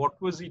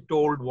 what was he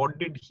told? What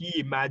did he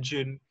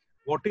imagine?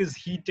 What is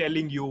he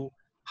telling you?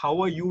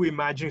 How are you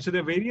imagining? So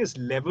there are various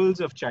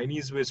levels of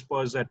Chinese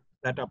whispers that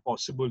are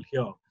possible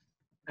here.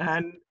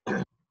 And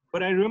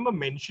but I remember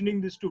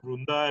mentioning this to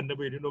Vrunda, and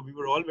we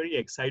were all very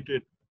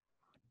excited,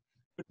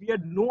 but we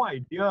had no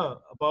idea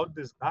about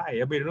this guy.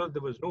 I mean,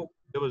 there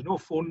was no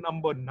phone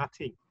number,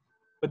 nothing.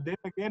 But then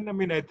again, I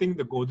mean, I think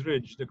the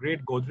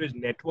great Godrej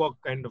network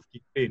kind of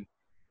kicked in,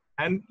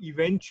 and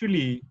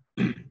eventually,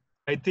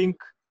 I think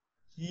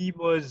he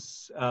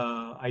was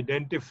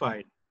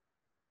identified.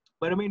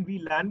 But I mean, we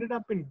landed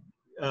up in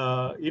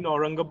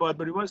Aurangabad.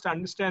 But you must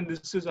understand,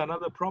 this is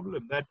another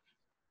problem that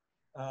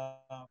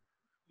uh,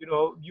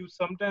 you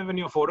sometimes when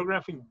you're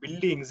photographing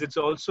buildings, it's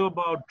also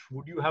about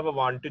would you have a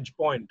vantage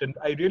point. And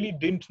I really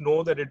didn't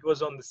know that it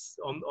was on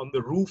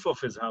the roof of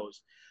his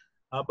house,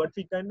 but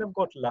we kind of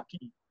got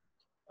lucky.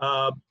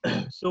 Uh,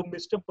 so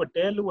Mr.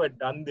 Patel, who had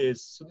done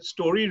this, so the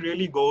story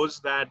really goes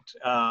that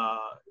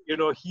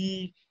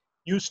he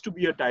used to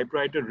be a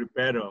typewriter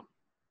repairer,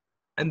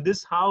 and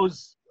this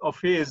house of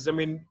his, I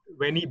mean,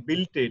 when he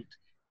built it,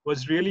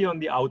 was really on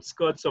the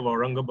outskirts of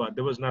Aurangabad.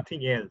 There was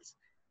nothing else.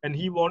 And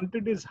he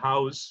wanted his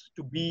house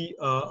to be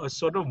a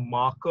sort of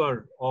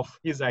marker of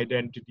his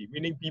identity,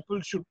 meaning people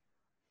should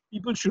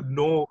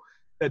know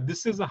that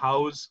this is a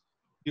house,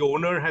 the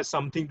owner has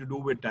something to do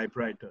with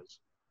typewriters.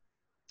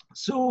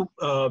 So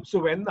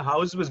when the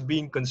house was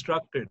being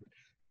constructed,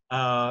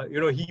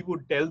 he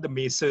would tell the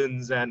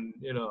masons and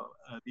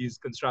these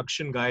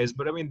construction guys,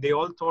 but I mean, they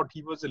all thought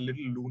he was a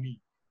little loony,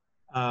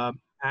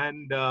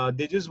 and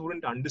they just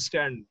wouldn't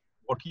understand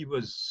what he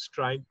was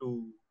trying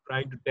to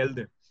tell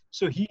them.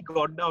 So he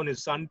got down.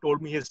 His son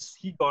told me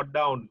he got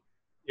down,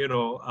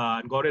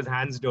 and got his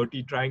hands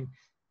dirty trying,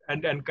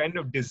 and kind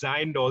of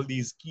designed all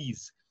these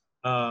keys.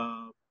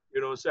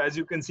 So as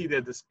you can see,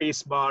 there's the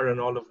space bar and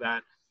all of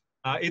that.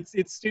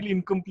 It's still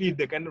incomplete.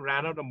 They kind of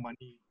ran out of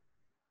money,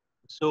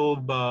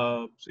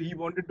 so he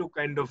wanted to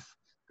kind of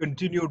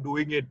continue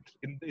doing it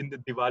in the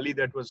Diwali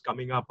that was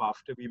coming up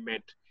after we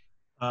met.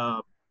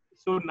 Uh,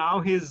 so now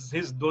his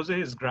those are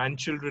his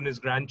grandchildren. His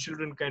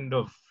grandchildren kind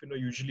of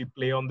usually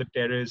play on the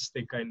terrace.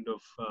 They kind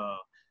of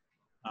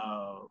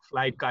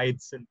fly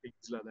kites and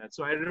things like that.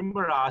 So I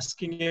remember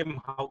asking him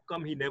how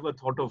come he never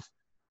thought of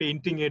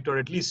painting it or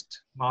at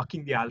least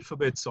marking the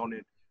alphabets on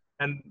it.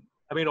 And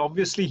I mean,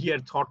 obviously he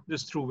had thought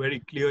this through very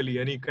clearly,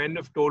 and he kind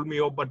of told me,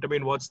 "Oh, but I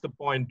mean, what's the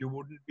point? You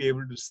wouldn't be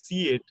able to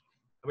see it.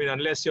 I mean,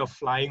 unless you're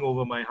flying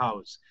over my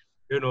house."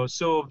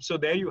 So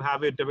there you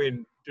have it. I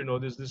mean,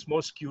 there's this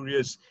most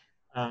curious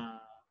uh,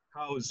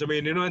 house. I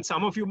mean, and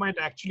some of you might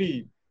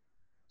actually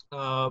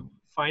uh,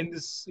 find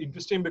this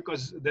interesting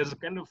because there's a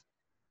kind of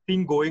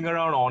thing going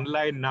around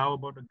online now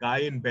about a guy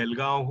in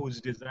Belgaum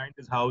who's designed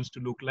his house to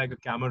look like a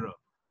camera.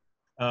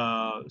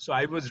 So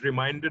I was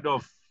reminded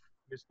of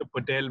Mr.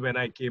 Patel when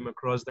I came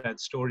across that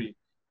story.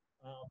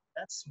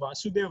 That's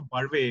Vasudev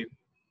Barve,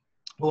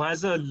 who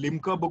has a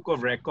Limca Book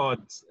of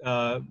Records,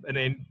 a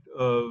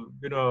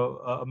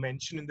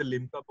mention in the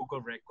Limca Book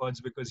of Records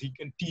because he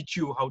can teach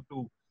you how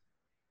to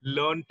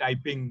learn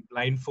typing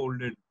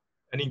blindfolded,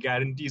 and he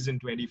guarantees in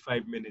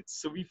 25 minutes.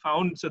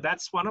 So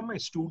that's one of my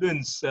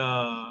students,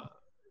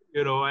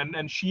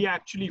 and she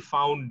actually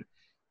found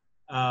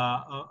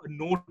a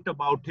note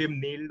about him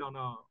nailed on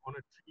a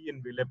tree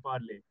in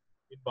Vileparle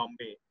in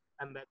Bombay,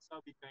 and that's how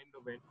we kind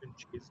of went and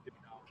chased him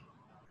down.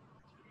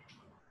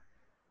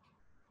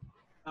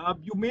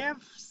 You may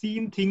have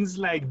seen things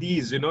like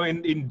these,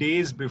 in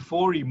days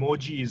before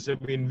emojis.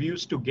 I mean, we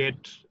used to get,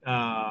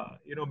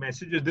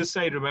 messages. This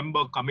I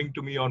remember coming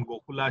to me on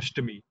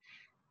Gokulashtami.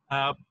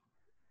 Uh,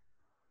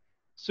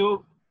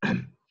 so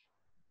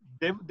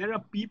there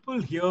are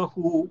people here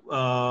who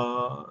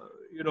are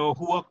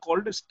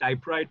called as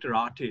typewriter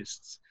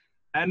artists.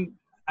 And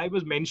I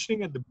was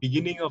mentioning at the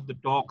beginning of the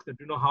talk that,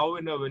 how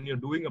when you're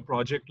doing a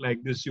project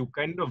like this, you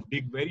kind of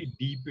dig very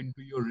deep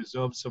into your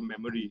reserves of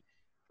memory,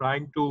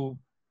 trying to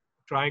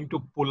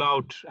pull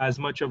out as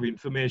much of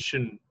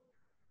information.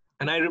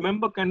 And I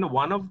remember kind of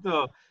one of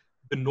the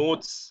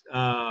notes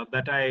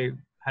that I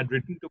had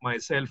written to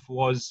myself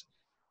was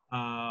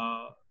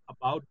uh,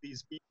 about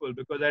these people,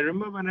 because I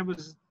remember when I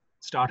was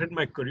started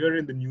my career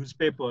in the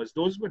newspapers,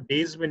 those were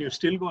days when you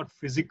still got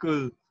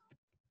physical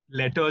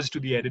letters to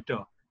the editor.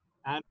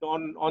 And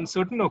on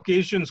certain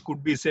occasions,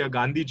 could be say a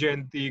Gandhi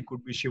Jayanti,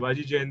 could be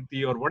Shivaji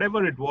Jayanti, or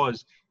whatever it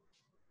was,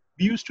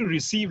 we used to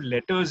receive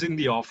letters in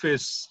the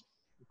office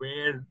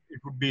where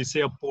it would be,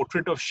 say, a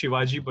portrait of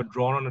Shivaji but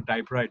drawn on a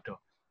typewriter.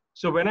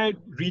 So when I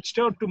reached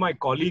out to my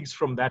colleagues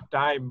from that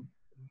time,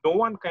 no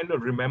one kind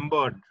of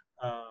remembered,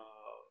 uh,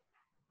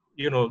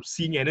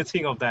 seeing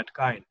anything of that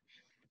kind.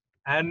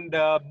 And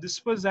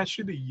this was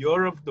actually the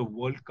year of the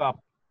World Cup,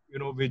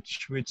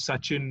 which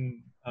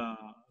Sachin,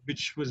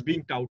 which was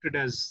being touted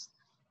as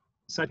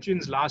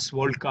Sachin's last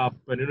World Cup,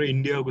 and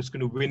India was going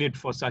to win it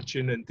for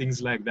Sachin and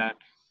things like that.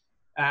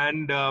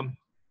 And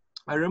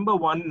I remember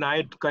one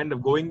night kind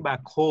of going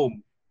back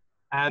home,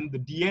 and the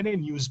DNA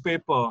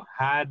newspaper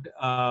had,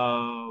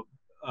 a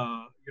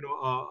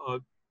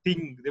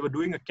thing. They were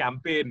doing a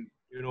campaign,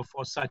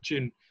 for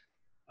Sachin.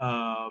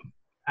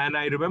 And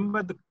I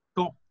remember the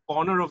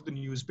corner of the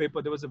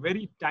newspaper, there was a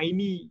very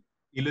tiny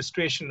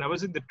illustration. I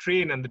was in the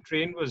train and the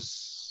train was,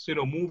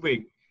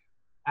 moving.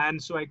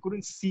 And so I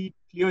couldn't see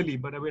clearly,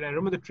 but I mean, I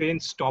remember the train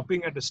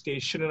stopping at a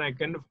station and I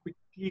kind of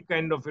quickly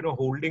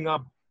holding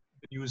up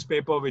the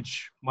newspaper,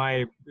 which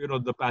my,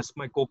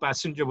 my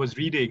co-passenger was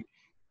reading.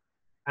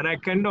 And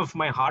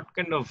my heart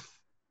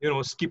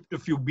skipped a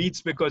few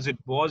beats because it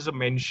was a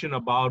mention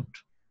about,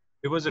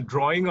 it was a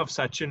drawing of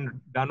Sachin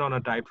done on a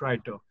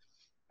typewriter.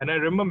 And I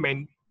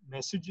remember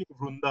messaging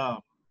Vrunda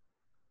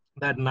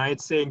that night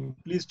saying,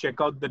 please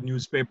check out the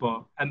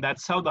newspaper. And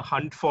that's how the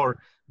hunt for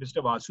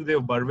Mr.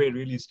 Vasudev Barve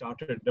really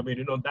started. I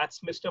mean,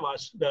 that's that's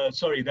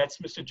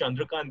Mr.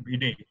 Chandrakant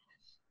Bhide.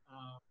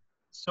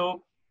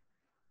 So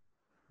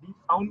we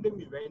found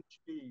him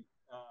eventually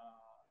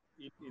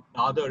in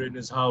Dadar in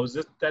his house.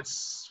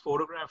 That's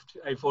photographed.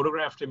 I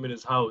photographed him in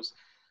his house.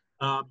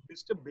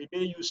 Mr.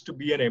 Bhide used to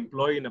be an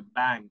employee in a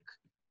bank,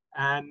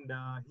 and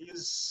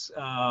his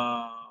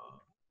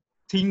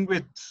thing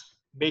with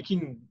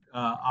making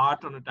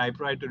art on a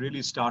typewriter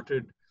really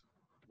started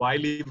while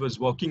he was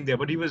working there.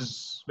 But he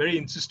was very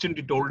insistent.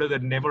 He told her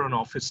that never on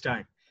office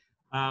time.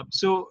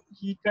 So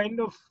he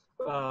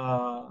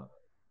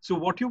so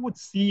what you would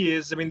see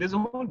is, I mean, there's a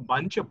whole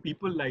bunch of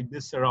people like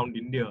this around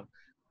India.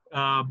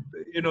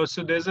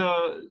 So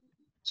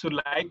so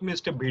like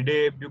Mr.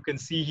 Bhide, you can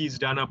see he's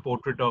done a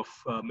portrait of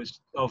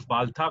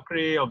Bal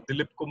Thackeray, of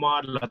Dilip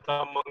Kumar,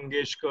 Lata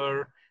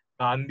Mangeshkar,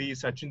 Gandhi,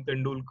 Sachin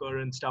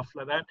Tendulkar, and stuff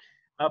like that.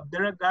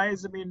 There are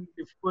guys, I mean,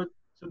 so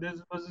there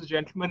was this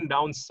gentleman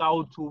down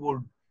south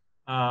who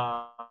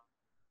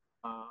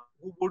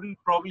wouldn't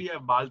probably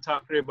have Bal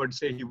Thackeray, but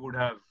say he would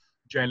have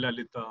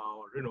Jayalalitha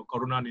or,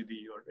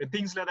 Karunanidhi or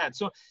things like that.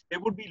 So there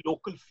would be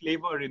local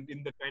flavor in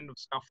the kind of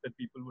stuff that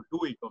people were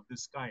doing of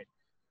this kind.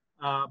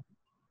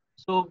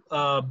 So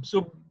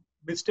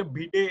Mr.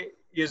 Bhide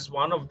is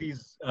one of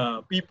these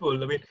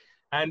people. I mean,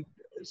 and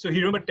so he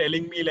remember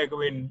telling me, like, I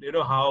mean,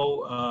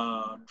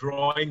 how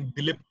drawing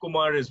Dilip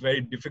Kumar is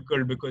very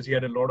difficult because he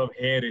had a lot of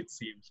hair, it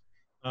seems.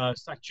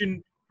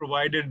 Sachin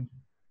provided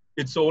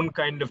its own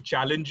kind of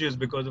challenges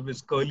because of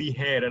his curly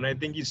hair. And I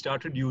think he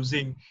started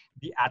using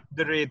the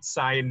 @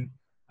 sign,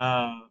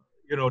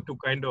 to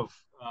kind of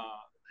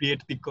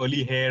create the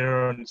curly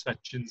hair on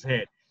Sachin's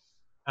hair.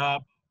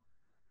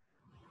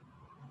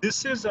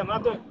 This is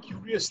another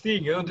curious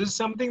thing. This is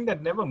something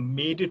that never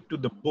made it to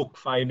the book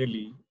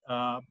finally.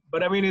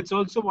 But I mean, it's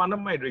also one of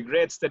my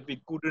regrets that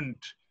we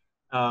couldn't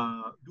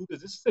do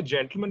this. This is a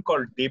gentleman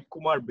called Dev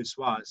Kumar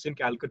Biswas in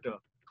Calcutta,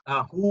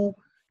 who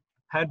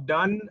had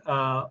done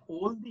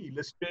all the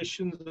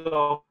illustrations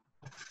of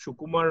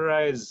Shukumar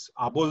Rai's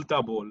Abol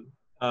Tabol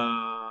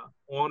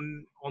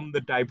on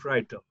the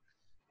typewriter.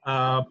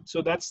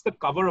 So that's the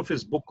cover of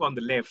his book on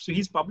the left. So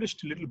he's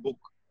published a little book,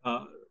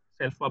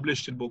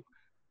 self-published book,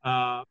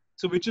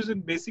 so which is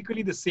in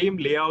basically the same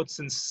layouts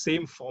and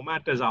same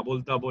format as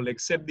Abol Tabol,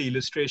 except the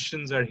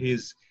illustrations are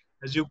his.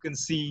 As you can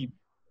see,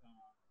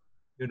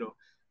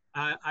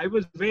 I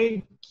was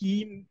very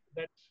keen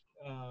that,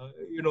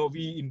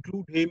 we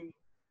include him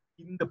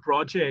in the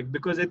project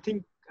because I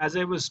think, as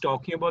I was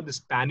talking about this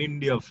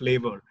pan-India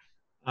flavor,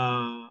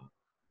 but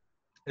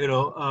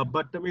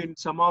I mean,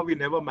 somehow we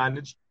never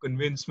managed to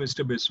convince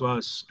Mr.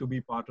 Biswas to be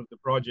part of the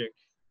project.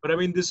 But I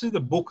mean, this is the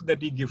book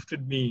that he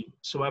gifted me.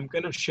 So I'm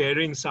kind of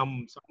sharing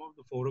some of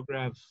the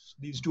photographs,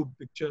 these two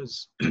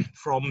pictures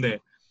from there.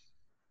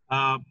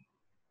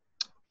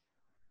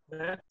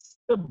 That's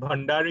the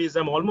Bhandaris.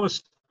 I'm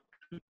almost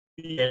to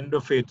the end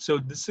of it. So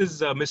this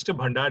is Mr.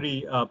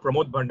 Bhandari,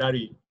 Pramod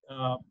Bhandari.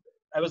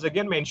 I was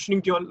again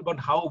mentioning to you all about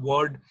how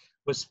word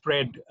was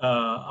spread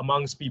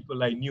amongst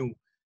people I knew.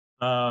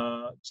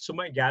 So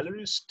my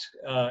gallerist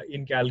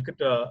in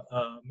Calcutta,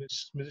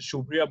 Mrs.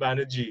 Shubhriya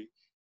Banerjee,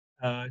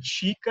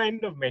 she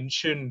kind of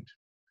mentioned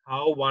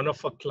how one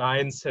of her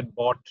clients had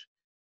bought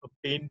a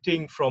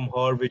painting from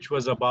her, which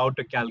was about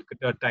a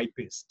Calcutta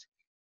typist.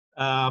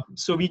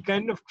 So we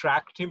kind of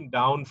tracked him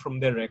down from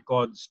their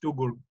records to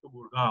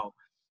Gurgaon.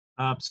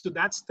 So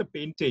that's the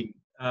painting.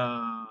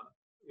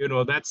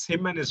 That's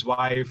him and his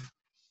wife.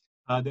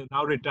 They're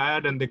now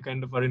retired and they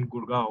kind of are in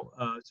Gurgaon.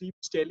 So he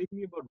was telling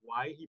me about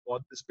why he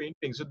bought this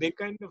painting. So they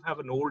kind of have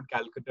an old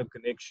Calcutta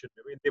connection.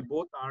 I mean, they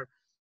both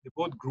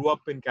grew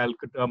up in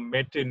Calcutta,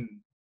 met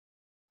in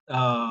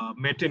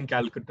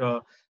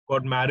Calcutta,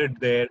 got married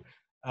there.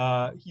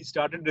 He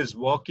started his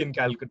work in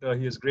Calcutta.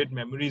 He has great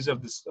memories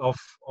of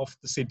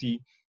the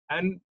city,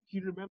 and he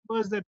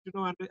remembers that,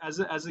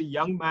 as a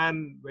young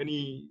man, when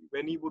he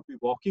would be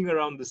walking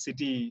around the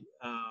city,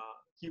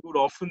 he would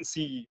often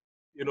see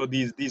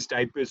these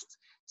typists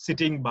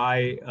sitting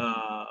by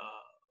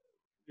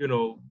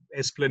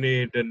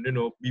Esplanade and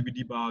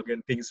BBD Bagh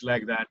and things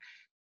like that.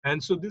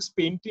 And so this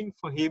painting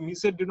for him, he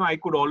said, I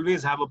could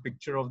always have a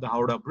picture of the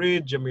Howrah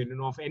Bridge, I mean,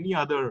 of any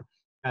other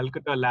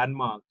Calcutta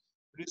landmark.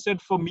 But he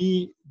said, for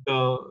me,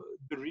 the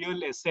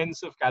real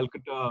essence of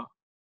Calcutta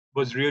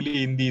was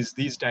really in these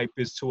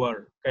typists who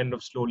are kind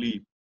of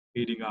slowly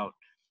fading out.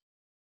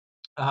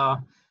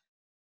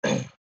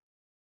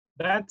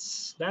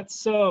 That's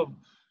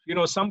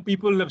some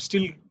people have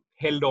still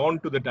held on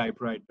to the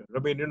typewriter. I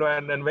mean,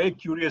 and very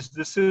curious.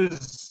 This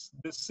is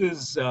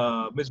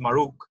Ms.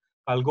 Maruk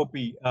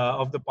Kalgopi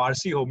of the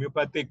Parsi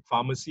Homeopathic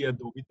Pharmacy at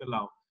Dhobi.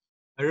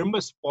 I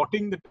remember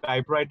spotting the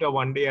typewriter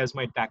one day as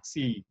my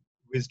taxi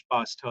whizzed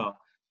past her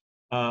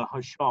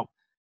shop.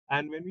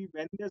 And when we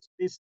went there,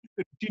 they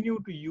still continue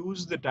to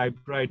use the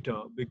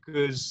typewriter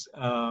because,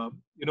 to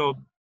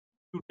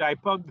type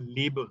out the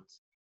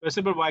labels. I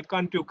said, but why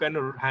can't you kind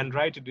of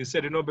handwrite it? He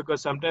said,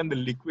 because sometimes the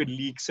liquid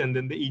leaks and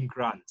then the ink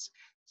runs.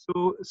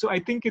 So I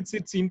think it's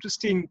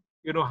interesting,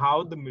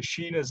 how the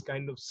machine has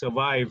kind of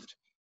survived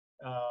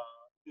uh,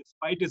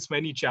 despite its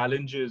many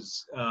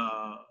challenges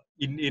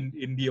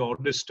in the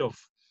oddest of.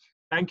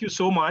 Thank you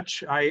so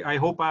much. I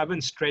hope I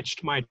haven't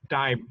stretched my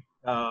time.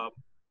 I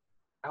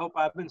hope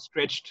I haven't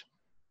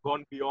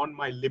gone beyond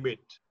my limit.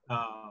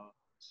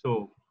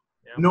 So,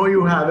 yeah. No,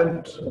 you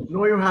haven't.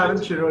 No, you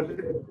haven't,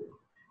 Chirodeep.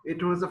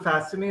 It was a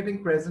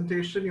fascinating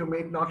presentation. You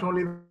made not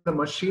only the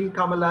machine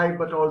come alive,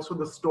 but also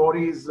the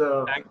stories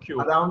Thank you.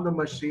 around the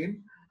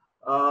machine.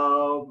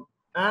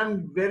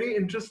 And very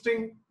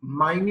interesting,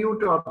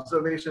 minute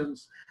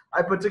observations.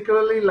 I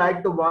particularly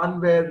like the one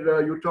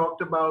where you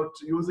talked about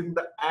using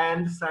the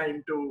and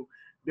sign to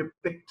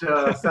depict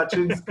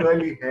Sachin's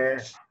curly hair.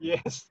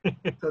 Yes.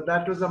 So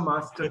that was a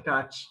master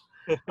touch.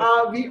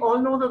 We all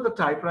know that the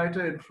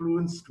typewriter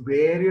influenced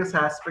various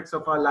aspects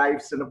of our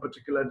lives in a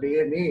particular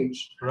day and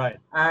age. Right.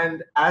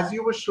 And as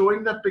you were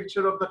showing that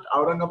picture of that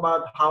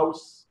Aurangabad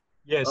house,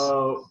 yes,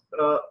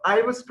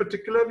 I was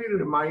particularly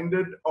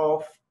reminded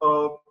of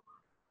a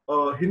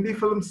Hindi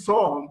film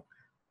song,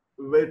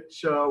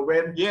 which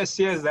went. Yes,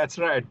 that's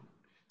right.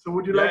 So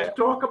would you like to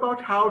talk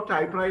about how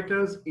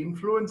typewriters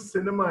influence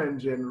cinema in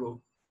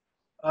general?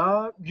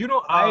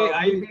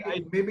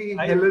 Maybe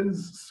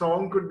Helen's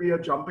song could be a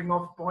jumping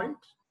off point.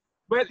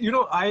 Well,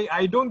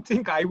 I don't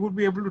think I would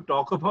be able to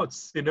talk about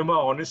cinema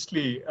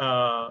honestly.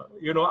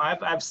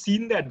 I've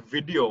seen that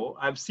video.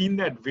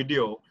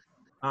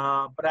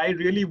 But I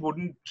really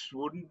wouldn't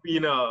be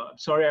in a.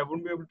 Sorry, I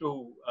wouldn't be able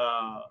to.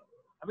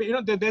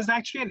 There's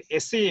actually an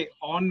essay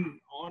on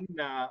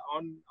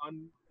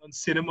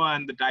cinema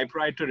and the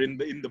typewriter in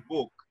the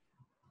book.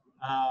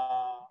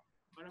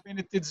 But I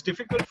mean, it's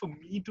difficult for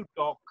me to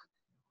talk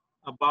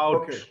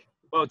about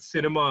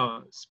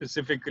cinema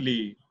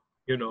specifically,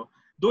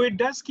 though it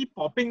does keep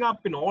popping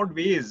up in odd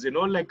ways,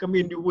 like, I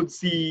mean, you would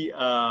see,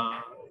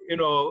 in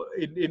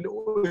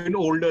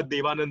older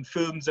Devanand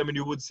films, I mean,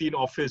 you would see in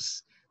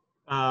office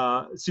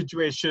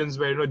situations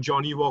where,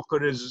 Johnny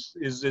Walker is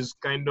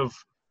kind of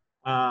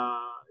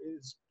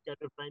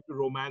trying to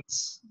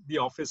romance the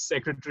office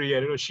secretary,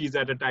 and, she's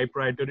at a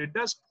typewriter. It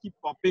does keep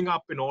popping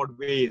up in odd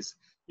ways.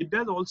 It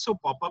does also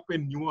pop up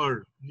in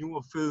newer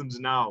films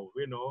now,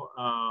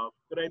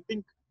 but I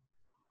think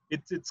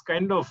it's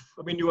kind of,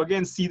 I mean, you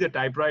again see the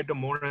typewriter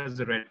more as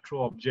a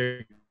retro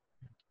object.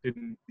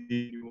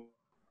 Preeti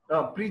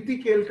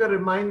Kelkar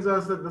reminds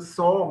us that the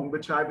song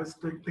which I was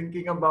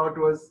thinking about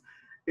was,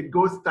 it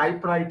goes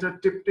typewriter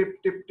tip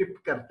tip tip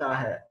tip karta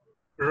hai.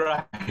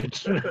 Right,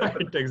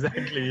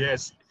 exactly,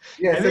 yes.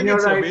 Yes, I think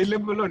it's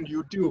available on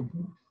YouTube.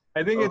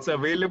 I think it's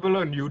available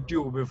on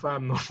YouTube, if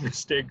I'm not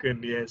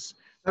mistaken, yes.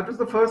 That was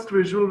the first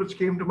visual which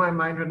came to my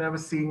mind when I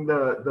was seeing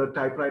the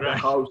typewriter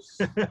house.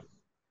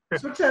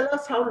 So tell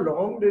us, how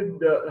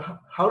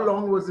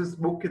long was this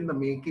book in the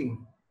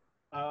making?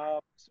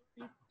 So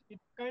it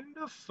kind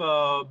of,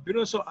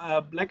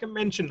 like I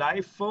mentioned,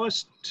 I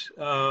first,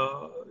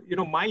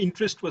 my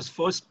interest was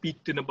first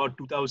peaked in about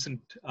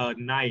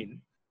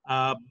 2009.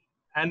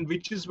 And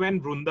which is when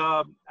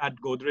Vrunda at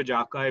Godrej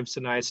Archives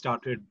and I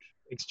started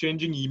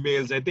exchanging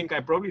emails. I think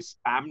I probably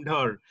spammed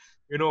her,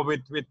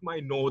 with my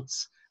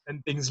notes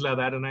and things like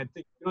that. And I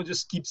think,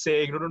 just keep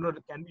saying, no,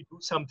 can we do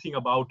something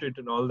about it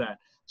and all that.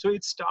 So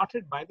it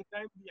started, by the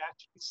time we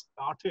actually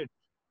started,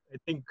 I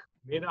think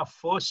made our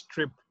first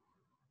trip,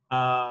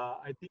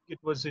 I think it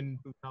was in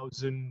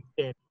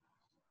 2010.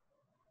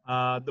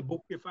 The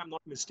book, if I'm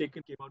not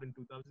mistaken, came out in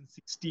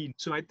 2016.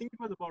 So I think it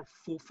was about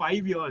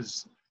 4-5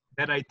 years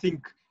that I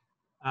think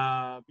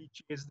we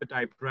chased the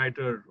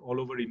typewriter all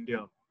over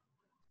India.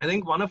 I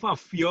think one of our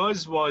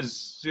fears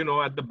was,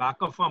 at the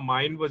back of our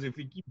mind was, if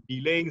we keep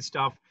delaying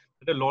stuff,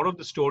 that a lot of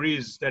the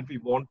stories that we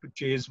want to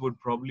chase would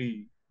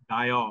probably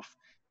die off.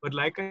 But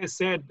like I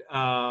said,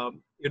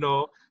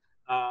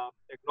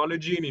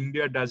 technology in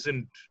India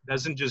doesn't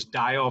just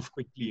die off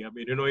quickly. I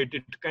mean,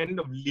 it kind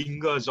of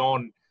lingers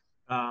on.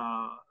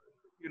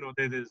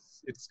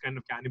 It's kind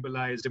of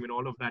cannibalized. I mean,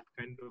 all of that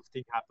kind of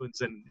thing happens,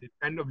 and it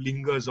kind of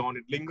lingers on.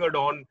 It lingered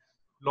on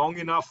long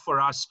enough for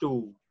us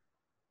to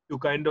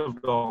kind of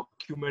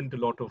document a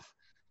lot of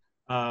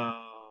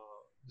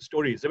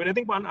stories. I mean, I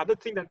think one other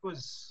thing that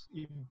was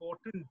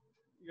important,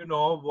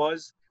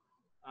 was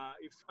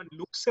if one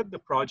looks at the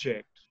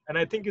project, and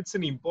I think it's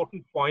an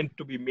important point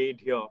to be made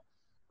here.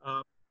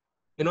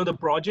 The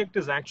project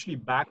is actually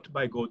backed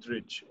by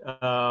Godrej,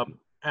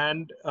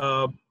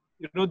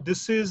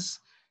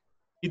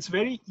 it's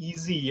very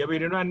easy. I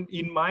mean, and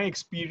in my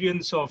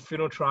experience of,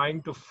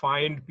 trying to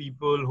find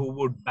people who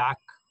would back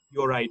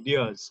your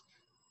ideas,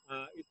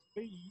 it's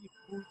it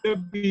would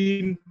have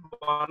been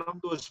one of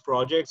those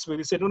projects where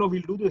we said, no, no,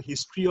 we'll do the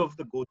history of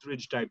the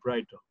Godrej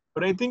typewriter.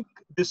 But I think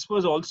this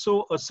was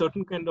also a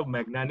certain kind of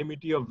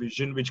magnanimity of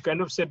vision, which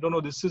kind of said, no,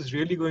 no, this is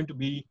really going to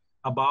be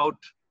about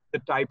the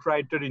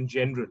typewriter in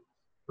general.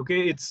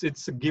 Okay, it's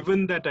a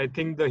given that I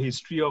think the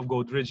history of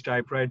Godrej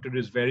typewriter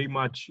is very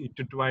much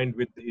intertwined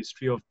with the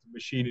history of the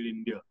machine in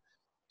India.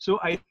 So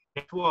I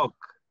network.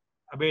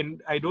 I mean,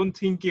 I don't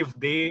think if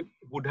they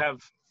would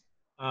have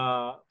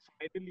uh,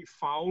 finally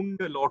found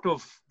a lot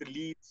of the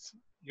leads,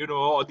 you know,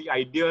 or the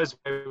ideas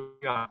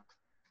going up,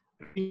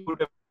 I think would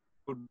have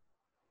good.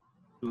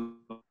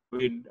 I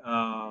mean,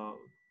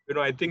 you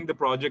know, I think the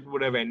project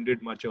would have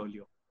ended much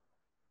earlier.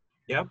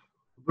 Yeah.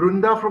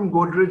 Brunda from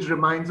Godrej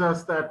reminds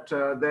us that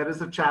there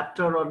is a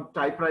chapter on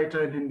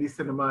typewriter in Hindi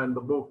cinema in the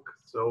book.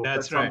 So that's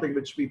That's right. something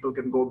which people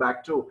can go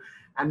back to.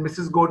 And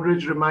Mrs.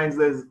 Godrej reminds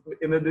us,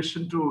 in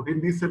addition to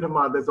Hindi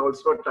cinema, there's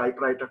also a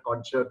typewriter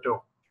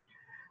concerto.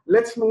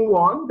 Let's move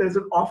on. There's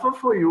an offer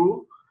for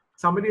you.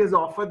 Somebody has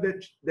offered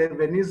that their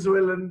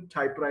Venezuelan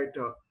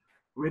typewriter,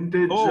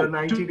 vintage Oh,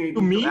 1980, to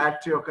to me?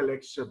 add to your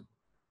collection.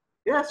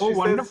 Yes, Oh, she says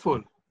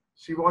wonderful.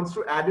 she wants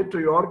to add it to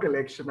your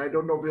collection. I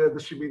don't know whether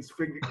she means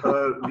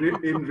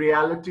in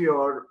reality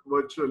or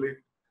virtually.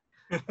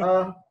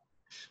 Uh,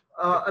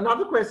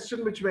 Another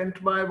question which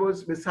went by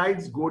was,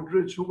 besides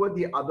Godrej, who were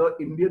the other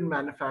Indian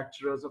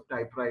manufacturers of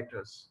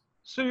typewriters?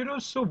 So, you know,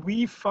 so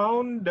we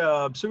found,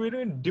 so, you know,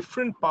 in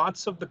different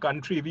parts of the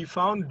country, we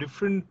found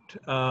different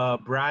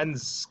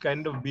brands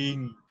kind of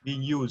being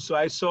used. So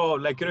I saw,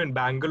 like, you know, in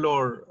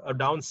Bangalore,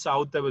 down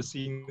south, I was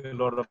seeing a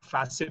lot of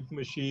facet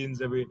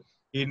machines. I mean,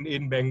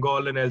 in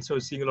Bengal and also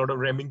seeing a lot of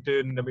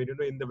Remington. I mean, you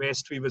know, in the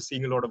West, we were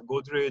seeing a lot of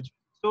Godrej.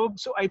 So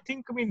I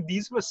think, I mean,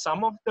 these were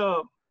some of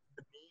the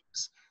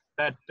names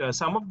that,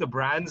 some of the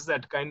brands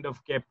that kind of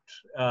kept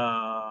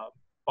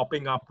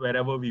popping up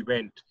wherever we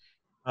went.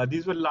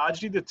 These were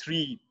largely the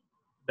three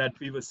that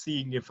we were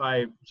seeing.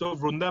 So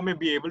Vrunda may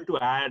be able to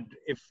add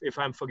if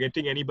I'm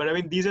forgetting any, but I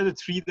mean, these are the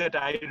three that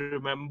I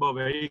remember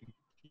very,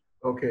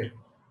 Okay.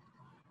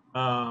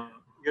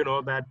 you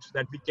know, that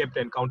we kept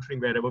encountering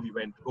wherever we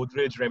went: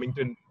 Godrej,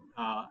 Remington,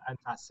 and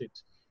Facet.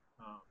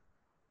 Uh,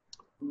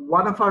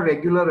 One of our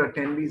regular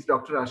attendees,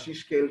 Dr.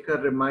 Ashish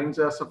Kelkar, reminds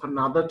us of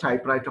another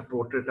typewriter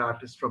portrait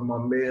artist from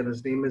Mumbai, and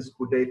his name is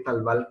Uday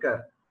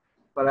Talwalkar.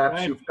 Perhaps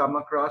right. you've come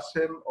across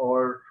him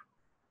or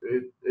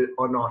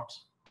not.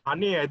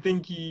 Ane, I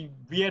think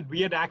we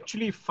had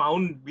actually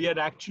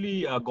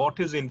got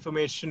his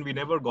information. We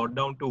never got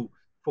down to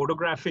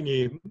photographing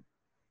him.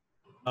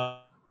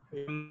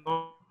 I'm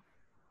not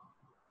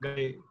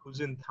guy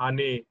who's in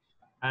Thane,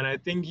 and I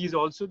think he's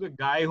also the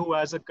guy who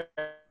has a can.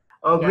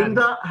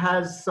 Vrinda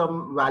has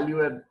some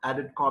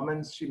added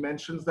comments. She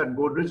mentions that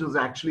Godrej was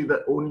actually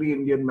the only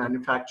Indian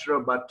manufacturer,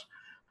 but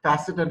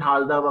Facet and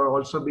Halda were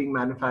also being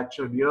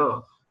manufactured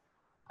here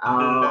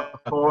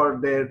for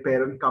their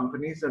parent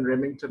companies, and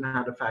Remington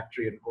had a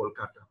factory in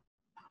Kolkata.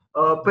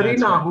 That's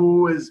Parina, right.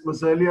 who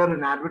was earlier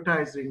in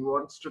advertising,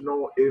 wants to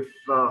know if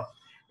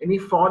any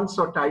fonts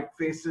or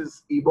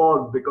typefaces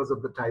evolved because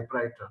of the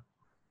typewriter.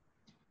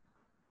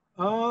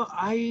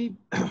 I,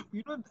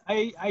 you know,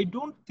 I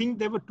don't think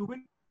there were too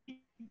many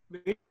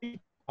very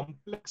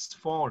complex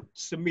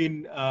fonts. I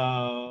mean,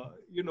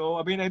 you know,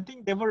 I mean, I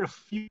think there were a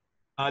few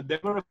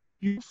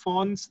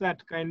fonts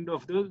that kind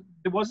of,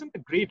 there wasn't a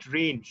great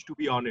range, to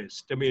be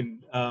honest. I mean,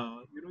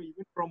 you know,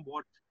 even from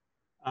what,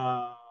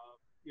 uh,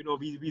 you know,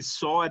 we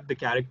saw at the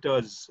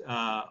characters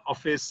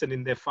office and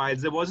in their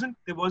files, there wasn't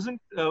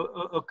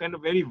a kind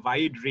of very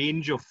wide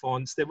range of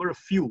fonts. There were a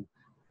few.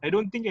 I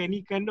don't think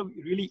any kind of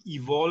really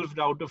evolved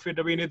out of it.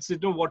 I mean, it's, you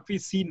know, what we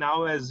see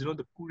now as, you know,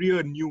 the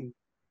Courier New,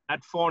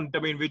 that font.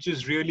 I mean, which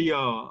is really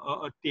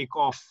a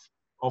takeoff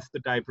of the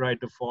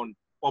typewriter font,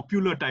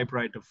 popular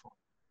typewriter font.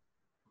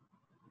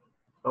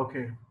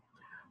 Okay.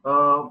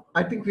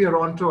 I think we are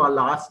on to our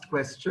last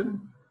question.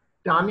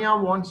 Tanya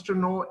wants to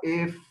know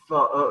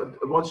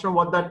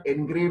what that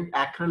engraved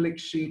acrylic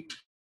sheet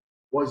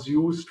was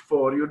used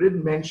for. You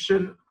did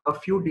mention a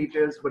few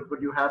details, but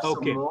would you have some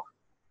Okay. more?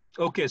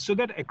 Okay, so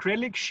that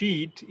acrylic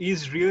sheet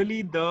is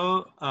really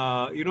the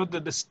you know,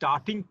 the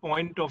starting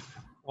point of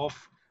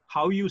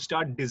how you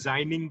start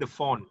designing the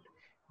font.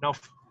 Now,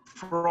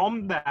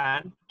 from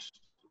that,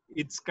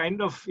 it's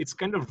kind of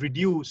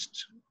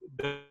reduced,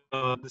 the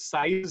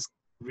size is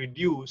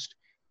reduced,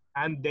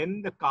 and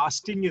then the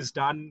casting is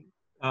done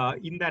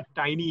in that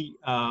tiny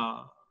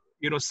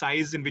you know,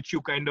 size in which you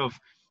kind of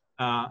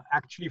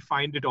actually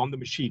find it on the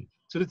machine.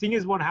 So the thing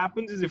is, what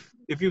happens is,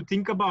 if you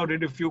think about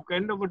it, if you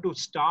kind of were to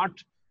start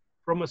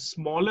from a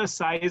smaller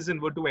size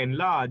and were to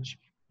enlarge,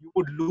 you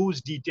would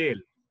lose detail.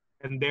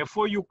 And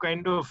therefore, you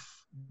kind of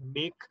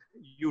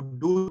you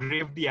do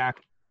engrave the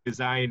actual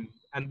design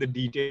and the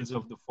details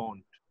of the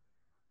font.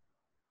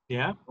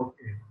 Yeah.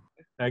 Okay.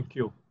 Thank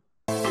you.